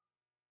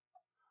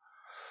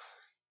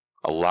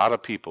a lot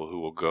of people who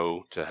will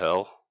go to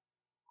hell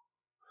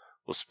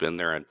will spend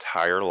their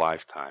entire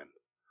lifetime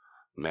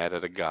mad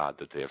at a God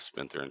that they have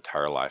spent their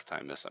entire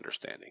lifetime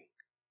misunderstanding.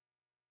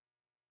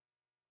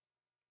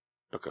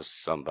 because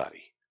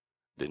somebody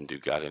didn't do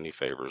God any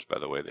favors by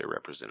the way they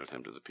represented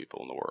him to the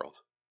people in the world.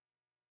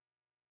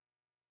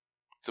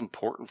 It's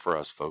important for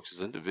us, folks,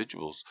 as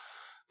individuals,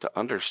 to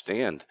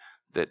understand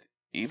that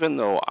even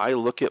though I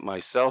look at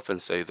myself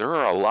and say, there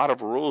are a lot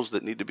of rules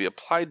that need to be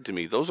applied to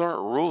me, those aren't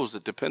rules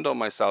that depend on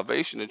my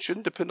salvation and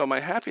shouldn't depend on my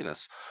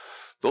happiness.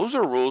 Those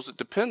are rules that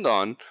depend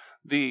on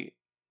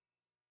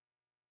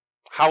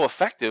how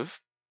effective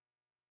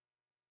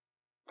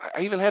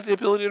I even have the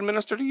ability to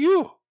minister to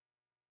you.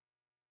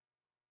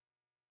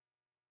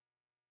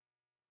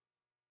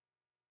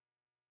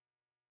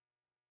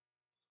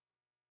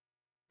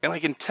 And I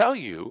can tell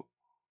you,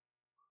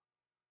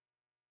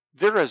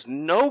 there is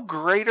no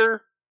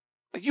greater,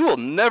 you will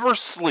never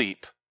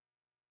sleep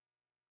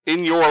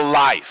in your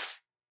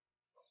life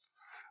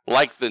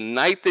like the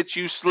night that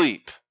you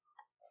sleep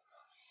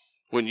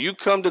when you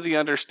come to the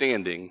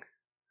understanding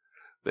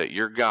that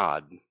your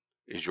God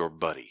is your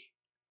buddy.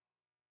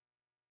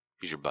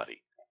 He's your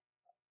buddy.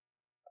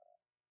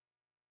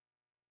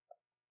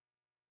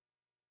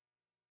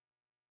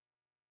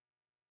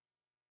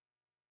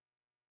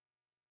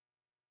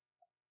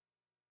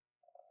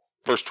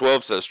 Verse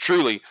 12 says,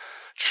 Truly,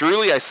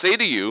 truly I say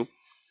to you,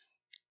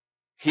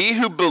 he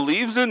who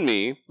believes in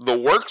me, the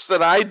works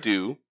that I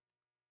do,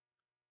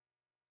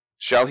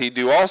 shall he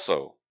do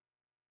also.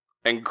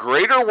 And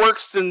greater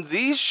works than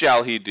these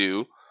shall he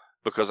do,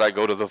 because I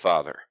go to the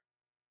Father.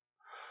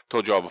 I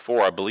told you all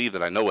before, I believe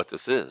that I know what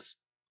this is.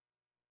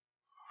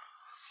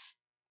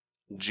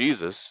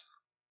 Jesus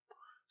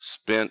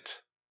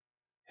spent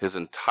his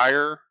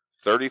entire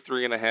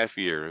 33 and a half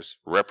years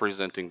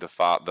representing the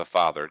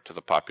Father to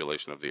the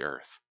population of the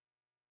earth.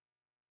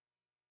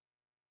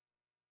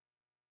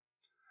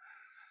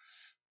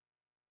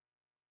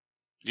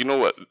 You know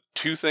what?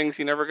 2 things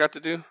he never got to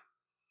do?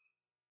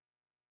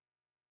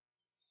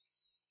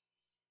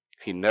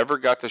 He never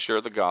got to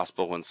share the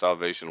gospel when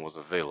salvation was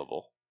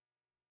available.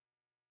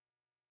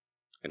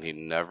 And he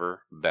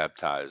never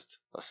baptized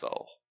a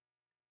soul.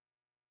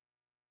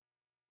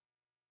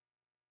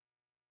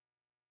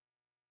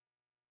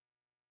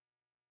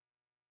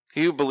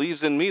 He who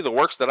believes in me, the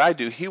works that I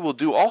do, he will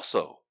do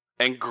also.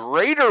 And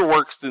greater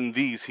works than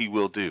these he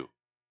will do.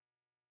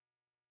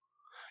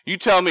 You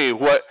tell me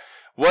what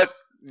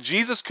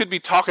Jesus could be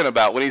talking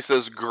about when he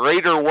says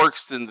greater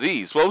works than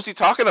these. What was he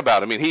talking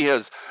about? I mean, he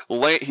has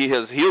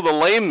healed a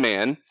lame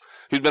man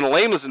who's been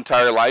lame his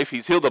entire life.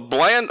 He's healed a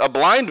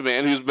blind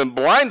man who's been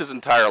blind his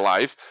entire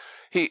life.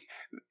 He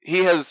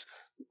has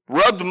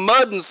rubbed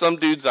mud in some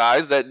dude's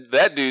eyes,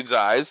 that dude's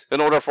eyes, in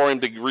order for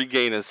him to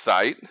regain his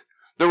sight.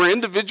 There were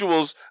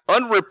individuals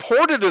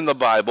unreported in the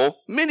Bible,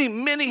 many,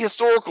 many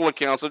historical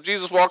accounts of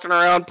Jesus walking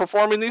around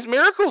performing these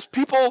miracles.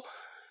 People,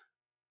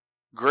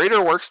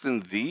 greater works than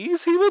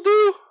these he will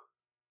do?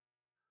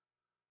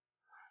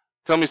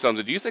 Tell me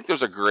something. Do you think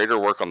there's a greater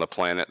work on the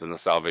planet than the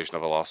salvation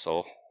of a lost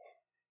soul?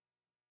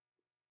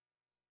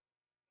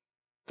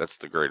 That's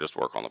the greatest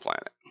work on the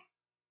planet.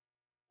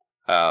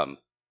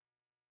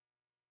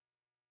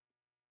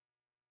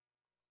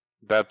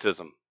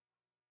 Baptism.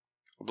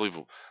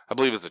 I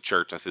believe as a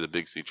church, I see the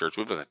Big C Church,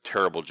 we've done a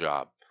terrible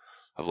job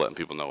of letting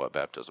people know what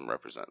baptism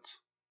represents.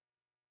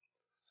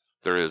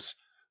 There is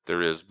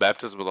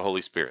baptism of the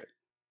Holy Spirit.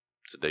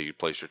 It's the day you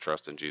place your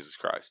trust in Jesus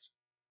Christ.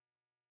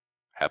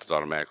 Happens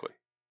automatically.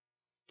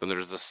 Then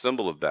there's the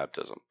symbol of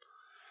baptism,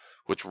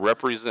 which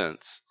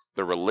represents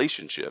the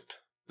relationship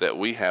that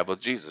we have with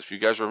Jesus. If you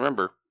guys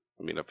remember,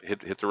 I mean, I've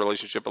hit the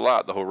relationship a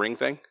lot, the whole ring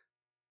thing.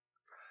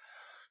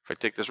 If I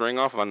take this ring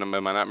off, am I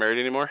not married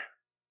anymore?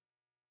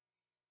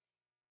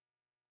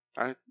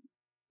 I'm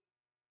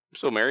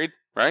still married,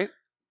 right?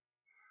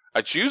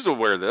 I choose to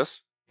wear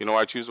this. You know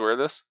why I choose to wear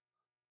this?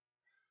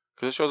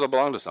 Because it shows I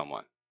belong to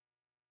someone.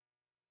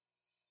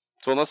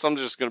 So unless I'm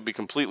just going to be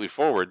completely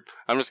forward,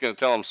 I'm just going to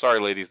tell them,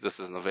 sorry ladies, this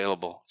isn't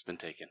available. It's been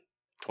taken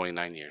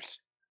 29 years.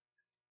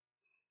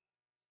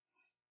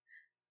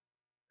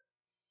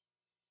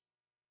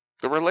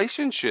 The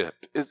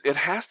relationship, it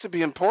has to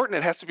be important.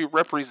 It has to be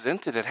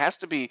represented. It has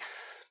to be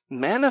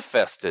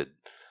manifested.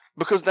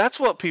 Because that's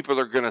what people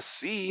are going to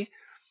see.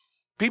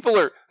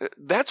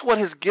 That's what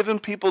has given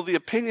people the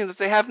opinion that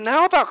they have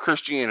now about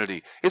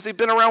Christianity, is they've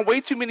been around way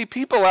too many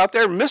people out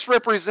there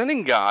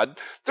misrepresenting God.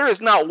 There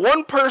is not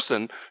one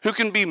person who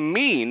can be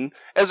mean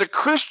as a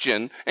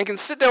Christian and can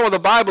sit down with the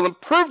Bible and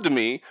prove to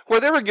me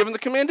where they were given the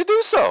command to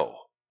do so.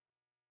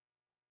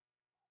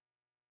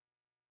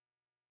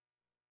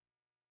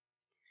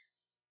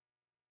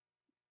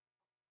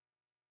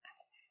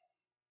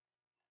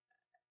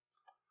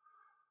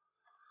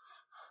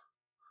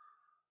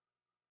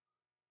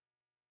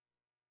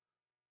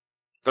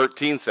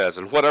 (13) says,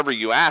 and whatever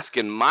you ask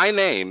in my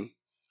name,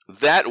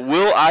 that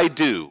will I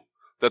do,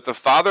 that the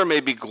Father may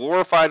be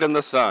glorified in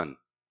the Son.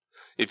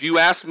 If you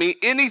ask me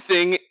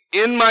anything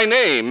in my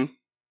name,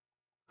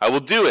 I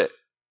will do it.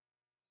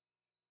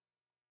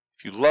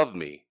 If you love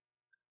me,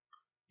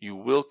 you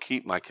will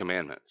keep my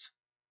commandments.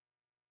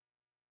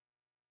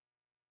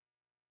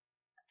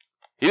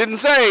 He didn't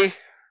say, if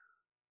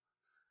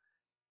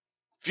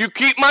you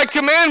keep my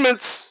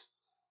commandments,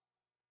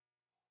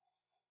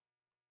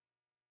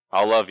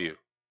 I'll love you.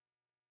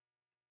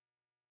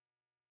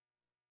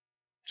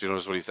 Did you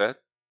notice what he said?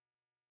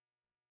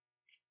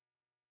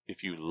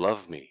 If you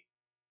love me.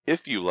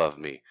 If you love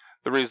me.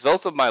 The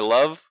result of my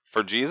love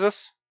for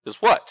Jesus is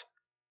what?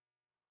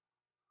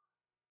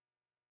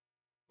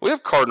 We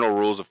have cardinal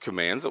rules of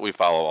commands that we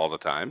follow all the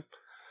time.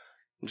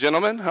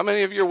 Gentlemen, how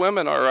many of your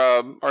women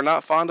are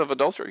not fond of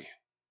adultery?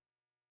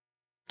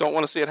 Don't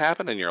want to see it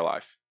happen in your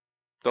life.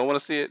 Don't want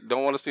to see it.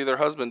 Don't want to see their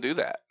husband do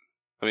that.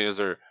 I mean, is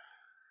there?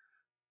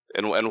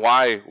 And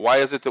why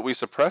is it that we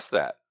suppress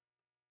that?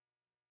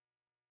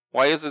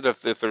 Why is it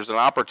if there's an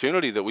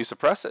opportunity that we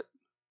suppress it?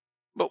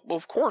 But well,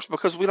 of course,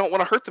 because we don't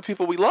want to hurt the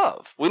people we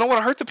love. We don't want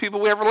to hurt the people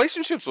we have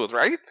relationships with,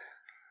 right?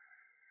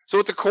 So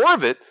at the core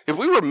of it, if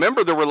we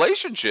remember the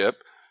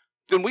relationship,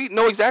 then we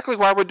know exactly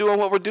why we're doing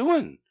what we're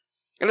doing.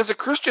 And as a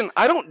Christian,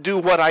 I don't do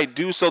what I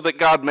do so that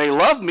God may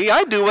love me.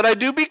 I do what I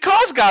do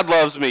because God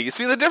loves me. You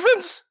see the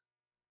difference?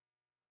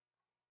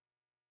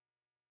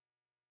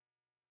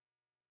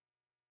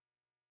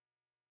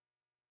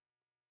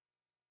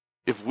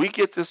 If we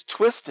get this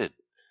twisted,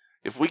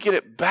 if we get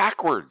it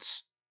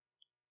backwards,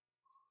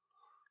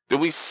 then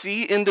we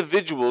see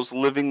individuals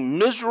living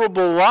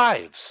miserable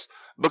lives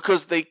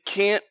because they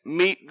can't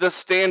meet the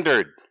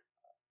standard.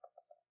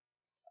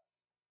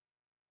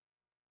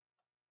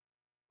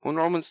 When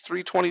Romans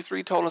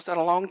 3:23 told us that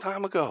a long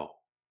time ago.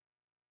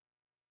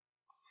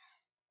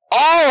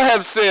 All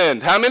have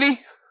sinned. How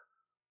many?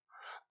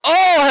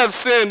 All have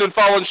sinned and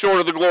fallen short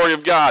of the glory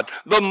of God.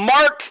 The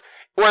mark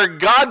where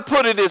God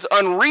put it is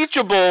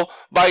unreachable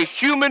by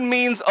human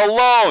means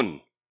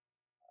alone.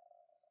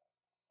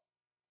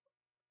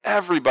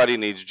 Everybody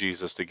needs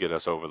Jesus to get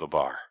us over the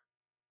bar.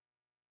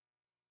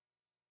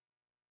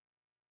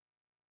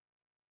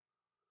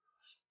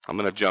 I'm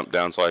going to jump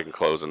down so I can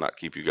close and not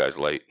keep you guys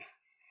late.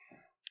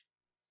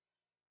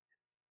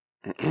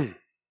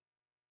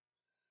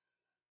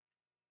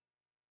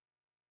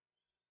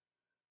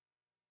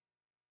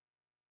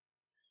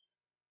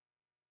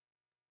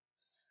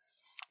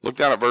 Look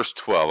down at verse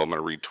 12. I'm going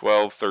to read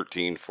 12,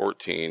 13,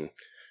 14,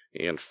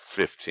 and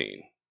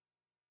 15.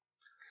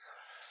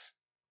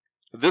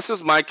 This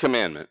is my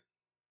commandment.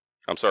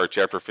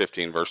 Chapter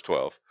 15, verse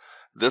 12.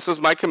 This is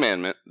my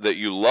commandment, that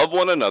you love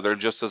one another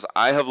just as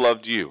I have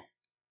loved you.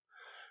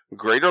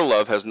 Greater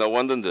love has no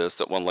one than this,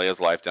 that one lay his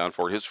life down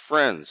for his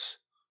friends.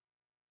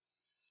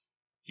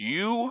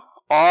 You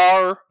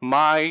are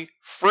my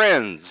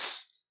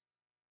friends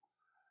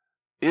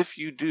if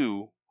you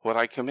do what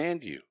I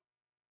command you.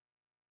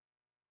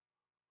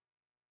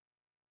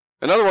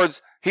 In other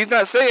words, he's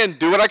not saying,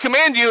 do what I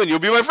command you and you'll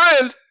be my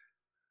friend.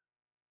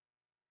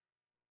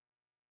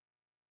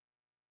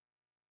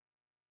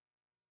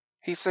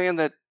 He's saying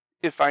that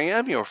if I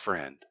am your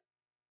friend,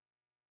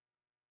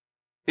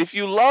 if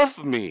you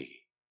love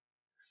me,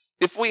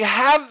 if we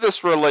have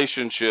this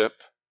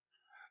relationship,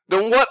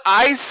 then what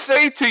I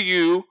say to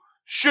you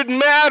should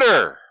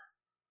matter.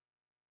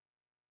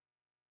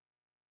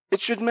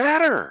 It should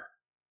matter.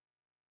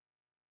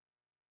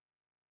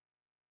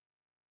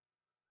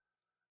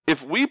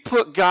 If we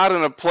put God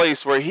in a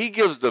place where he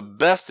gives the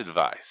best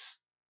advice,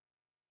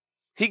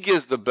 he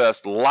gives the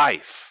best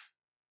life,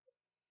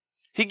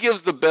 he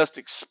gives the best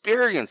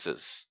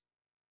experiences,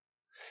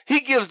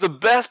 he gives the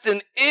best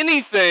in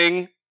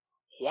anything,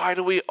 why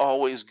do we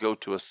always go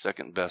to a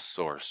second best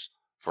source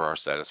for our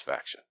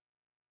satisfaction?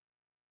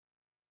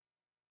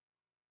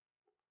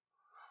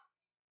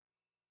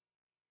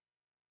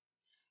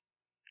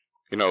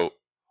 You know,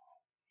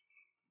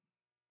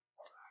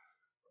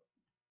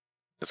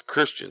 as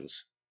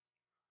Christians,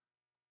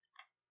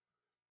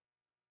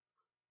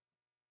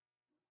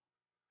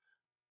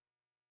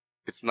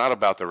 it's not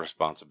about the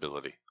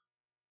responsibility.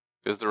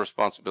 Is the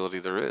responsibility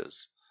there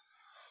is?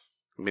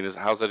 I mean,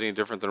 how's that any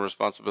different than a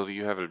responsibility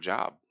you have at a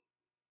job?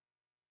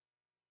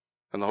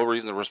 And the whole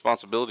reason the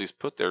responsibility is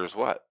put there is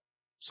what?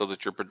 So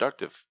that you're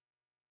productive,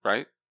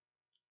 right?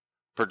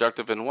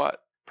 Productive in what?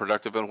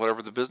 Productive in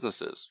whatever the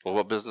business is. Well,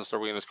 what business are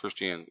we in as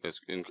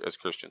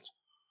Christians?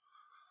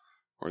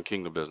 We're in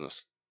kingdom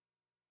business.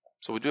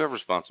 So we do have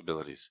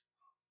responsibilities.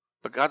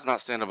 But God's not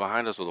standing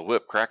behind us with a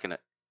whip cracking it.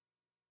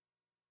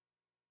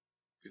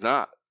 He's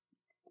not.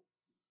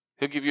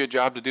 He'll give you a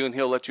job to do and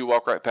he'll let you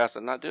walk right past it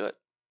and not do it.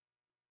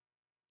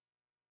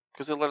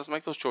 Because he'll let us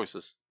make those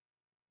choices.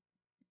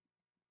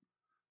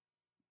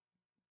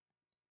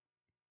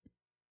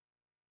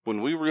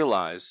 When we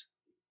realize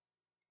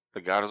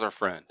that God is our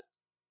friend,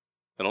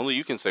 and only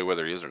you can say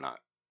whether he is or not.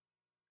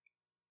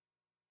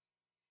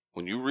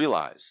 When you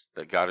realize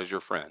that God is your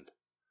friend,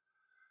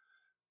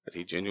 that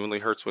he genuinely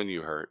hurts when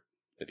you hurt,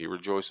 that he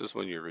rejoices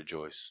when you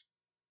rejoice,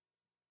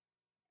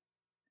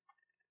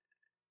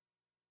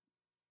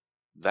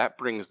 that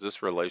brings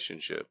this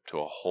relationship to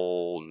a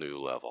whole new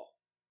level.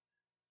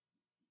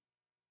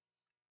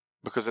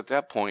 Because at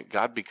that point,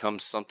 God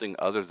becomes something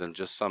other than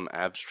just some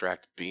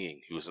abstract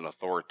being who's an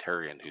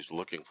authoritarian who's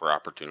looking for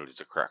opportunities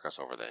to crack us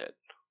over the head.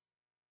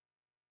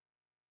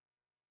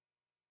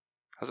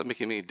 How does that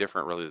make him any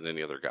different really than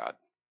any other God?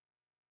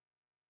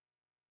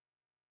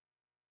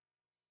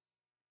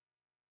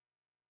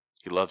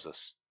 He loves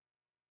us.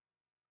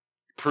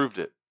 He proved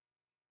it.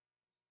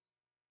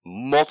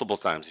 Multiple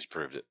times he's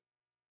proved it.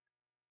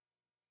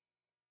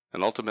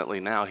 And ultimately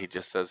now he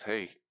just says,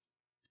 hey,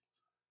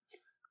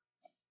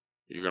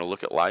 you're going to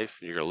look at life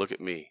and you're going to look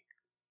at me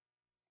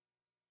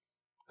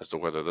as to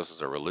whether this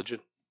is a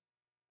religion,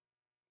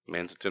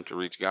 man's attempt to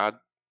reach God,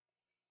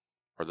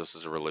 or this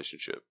is a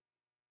relationship,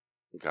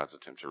 God's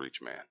attempt to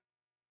reach man.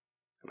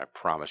 And I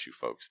promise you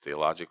folks,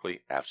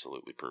 theologically,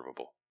 absolutely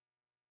provable.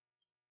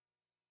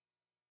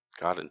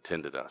 God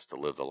intended us to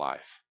live the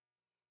life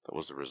that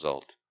was the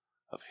result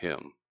of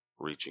him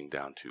reaching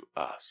down to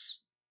us.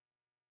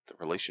 The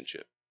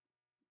relationship.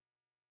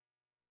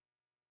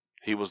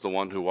 He was the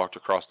one who walked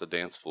across the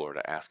dance floor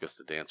to ask us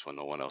to dance when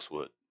no one else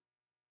would.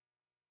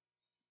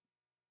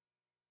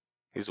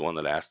 He's the one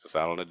that asked us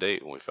out on a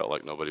date when we felt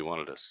like nobody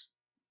wanted us.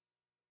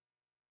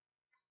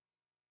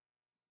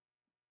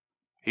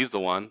 He's the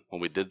one,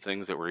 when we did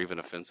things that were even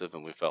offensive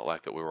and we felt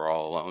like that we were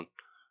all alone,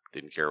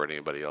 didn't care what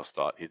anybody else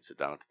thought, he'd sit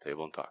down at the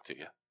table and talk to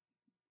you.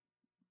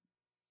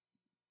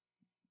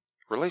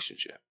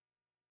 Relationship.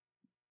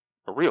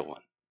 A real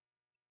one.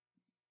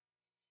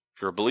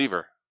 If you're a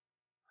believer,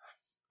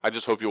 I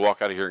just hope you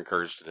walk out of here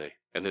encouraged today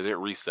and that it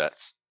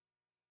resets.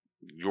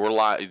 Your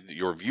life,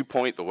 your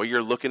viewpoint, the way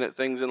you're looking at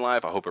things in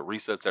life, I hope it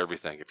resets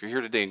everything. If you're here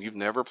today and you've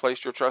never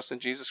placed your trust in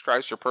Jesus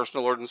Christ, your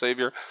personal Lord and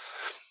Savior,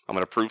 I'm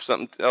going to prove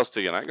something else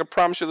to you. And I ain't going to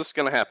promise you this is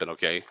going to happen,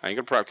 okay? I ain't going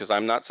to promise, because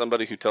I'm not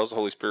somebody who tells the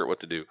Holy Spirit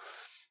what to do.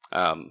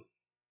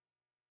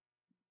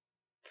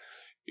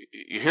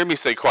 You hear me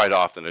say quite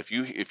often, if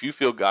you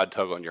feel God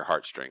tug on your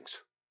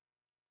heartstrings,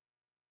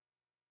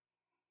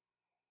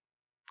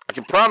 I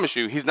can promise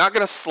you, he's not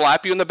going to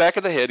slap you in the back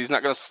of the head. He's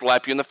not going to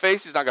slap you in the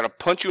face. He's not going to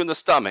punch you in the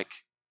stomach.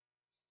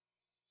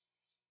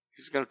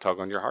 He's going to tug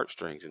on your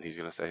heartstrings, and he's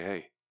going to say,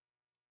 hey,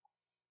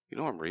 you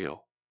know I'm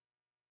real.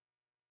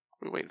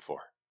 What are you waiting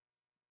for?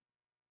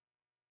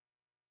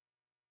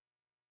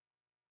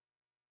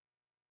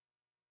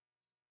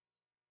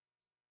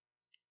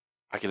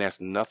 I can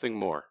ask nothing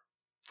more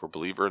for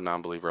believer and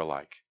non-believer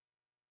alike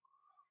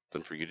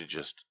than for you to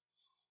just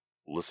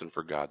listen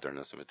for God during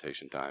this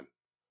invitation time.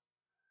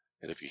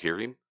 And if you hear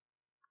him,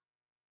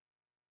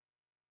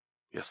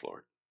 yes,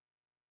 Lord.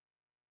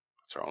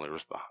 That's our only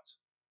response.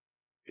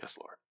 Yes,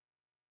 Lord.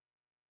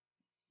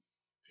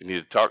 If you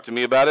need to talk to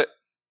me about it,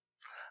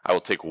 I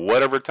will take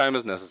whatever time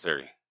is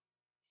necessary.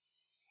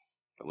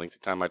 The length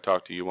of time I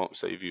talk to you won't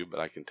save you, but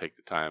I can take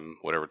the time,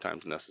 whatever time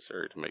is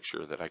necessary, to make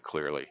sure that I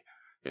clearly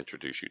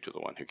introduce you to the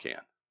one who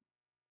can.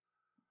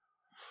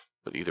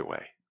 But either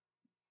way,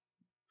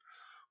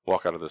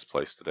 walk out of this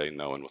place today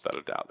knowing without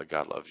a doubt that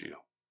God loves you,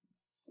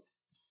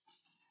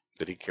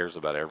 that he cares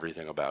about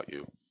everything about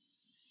you,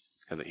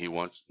 and that he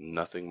wants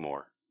nothing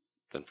more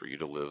than for you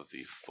to live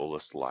the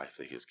fullest life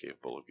that he is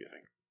capable of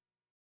giving.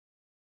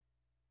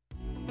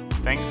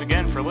 Thanks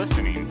again for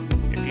listening.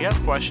 If you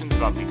have questions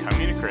about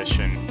becoming a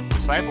Christian,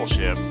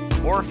 discipleship,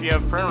 or if you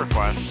have prayer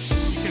requests,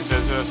 you can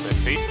visit us at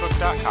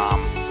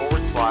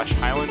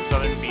facebook.com/Highland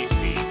Southern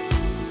BC.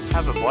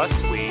 Have a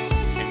blessed week,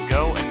 and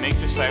go and make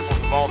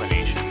disciples of all the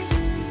nations,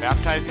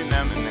 baptizing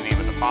them in the name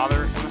of the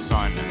Father, and the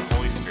Son, and the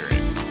Holy Spirit.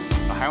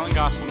 The Highland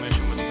Gospel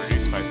Mission was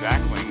produced by Zach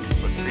Link,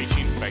 with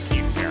preaching by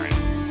Keith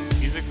Perrin.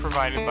 Music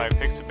provided by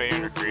Pixabay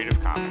under Creative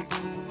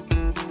Commons.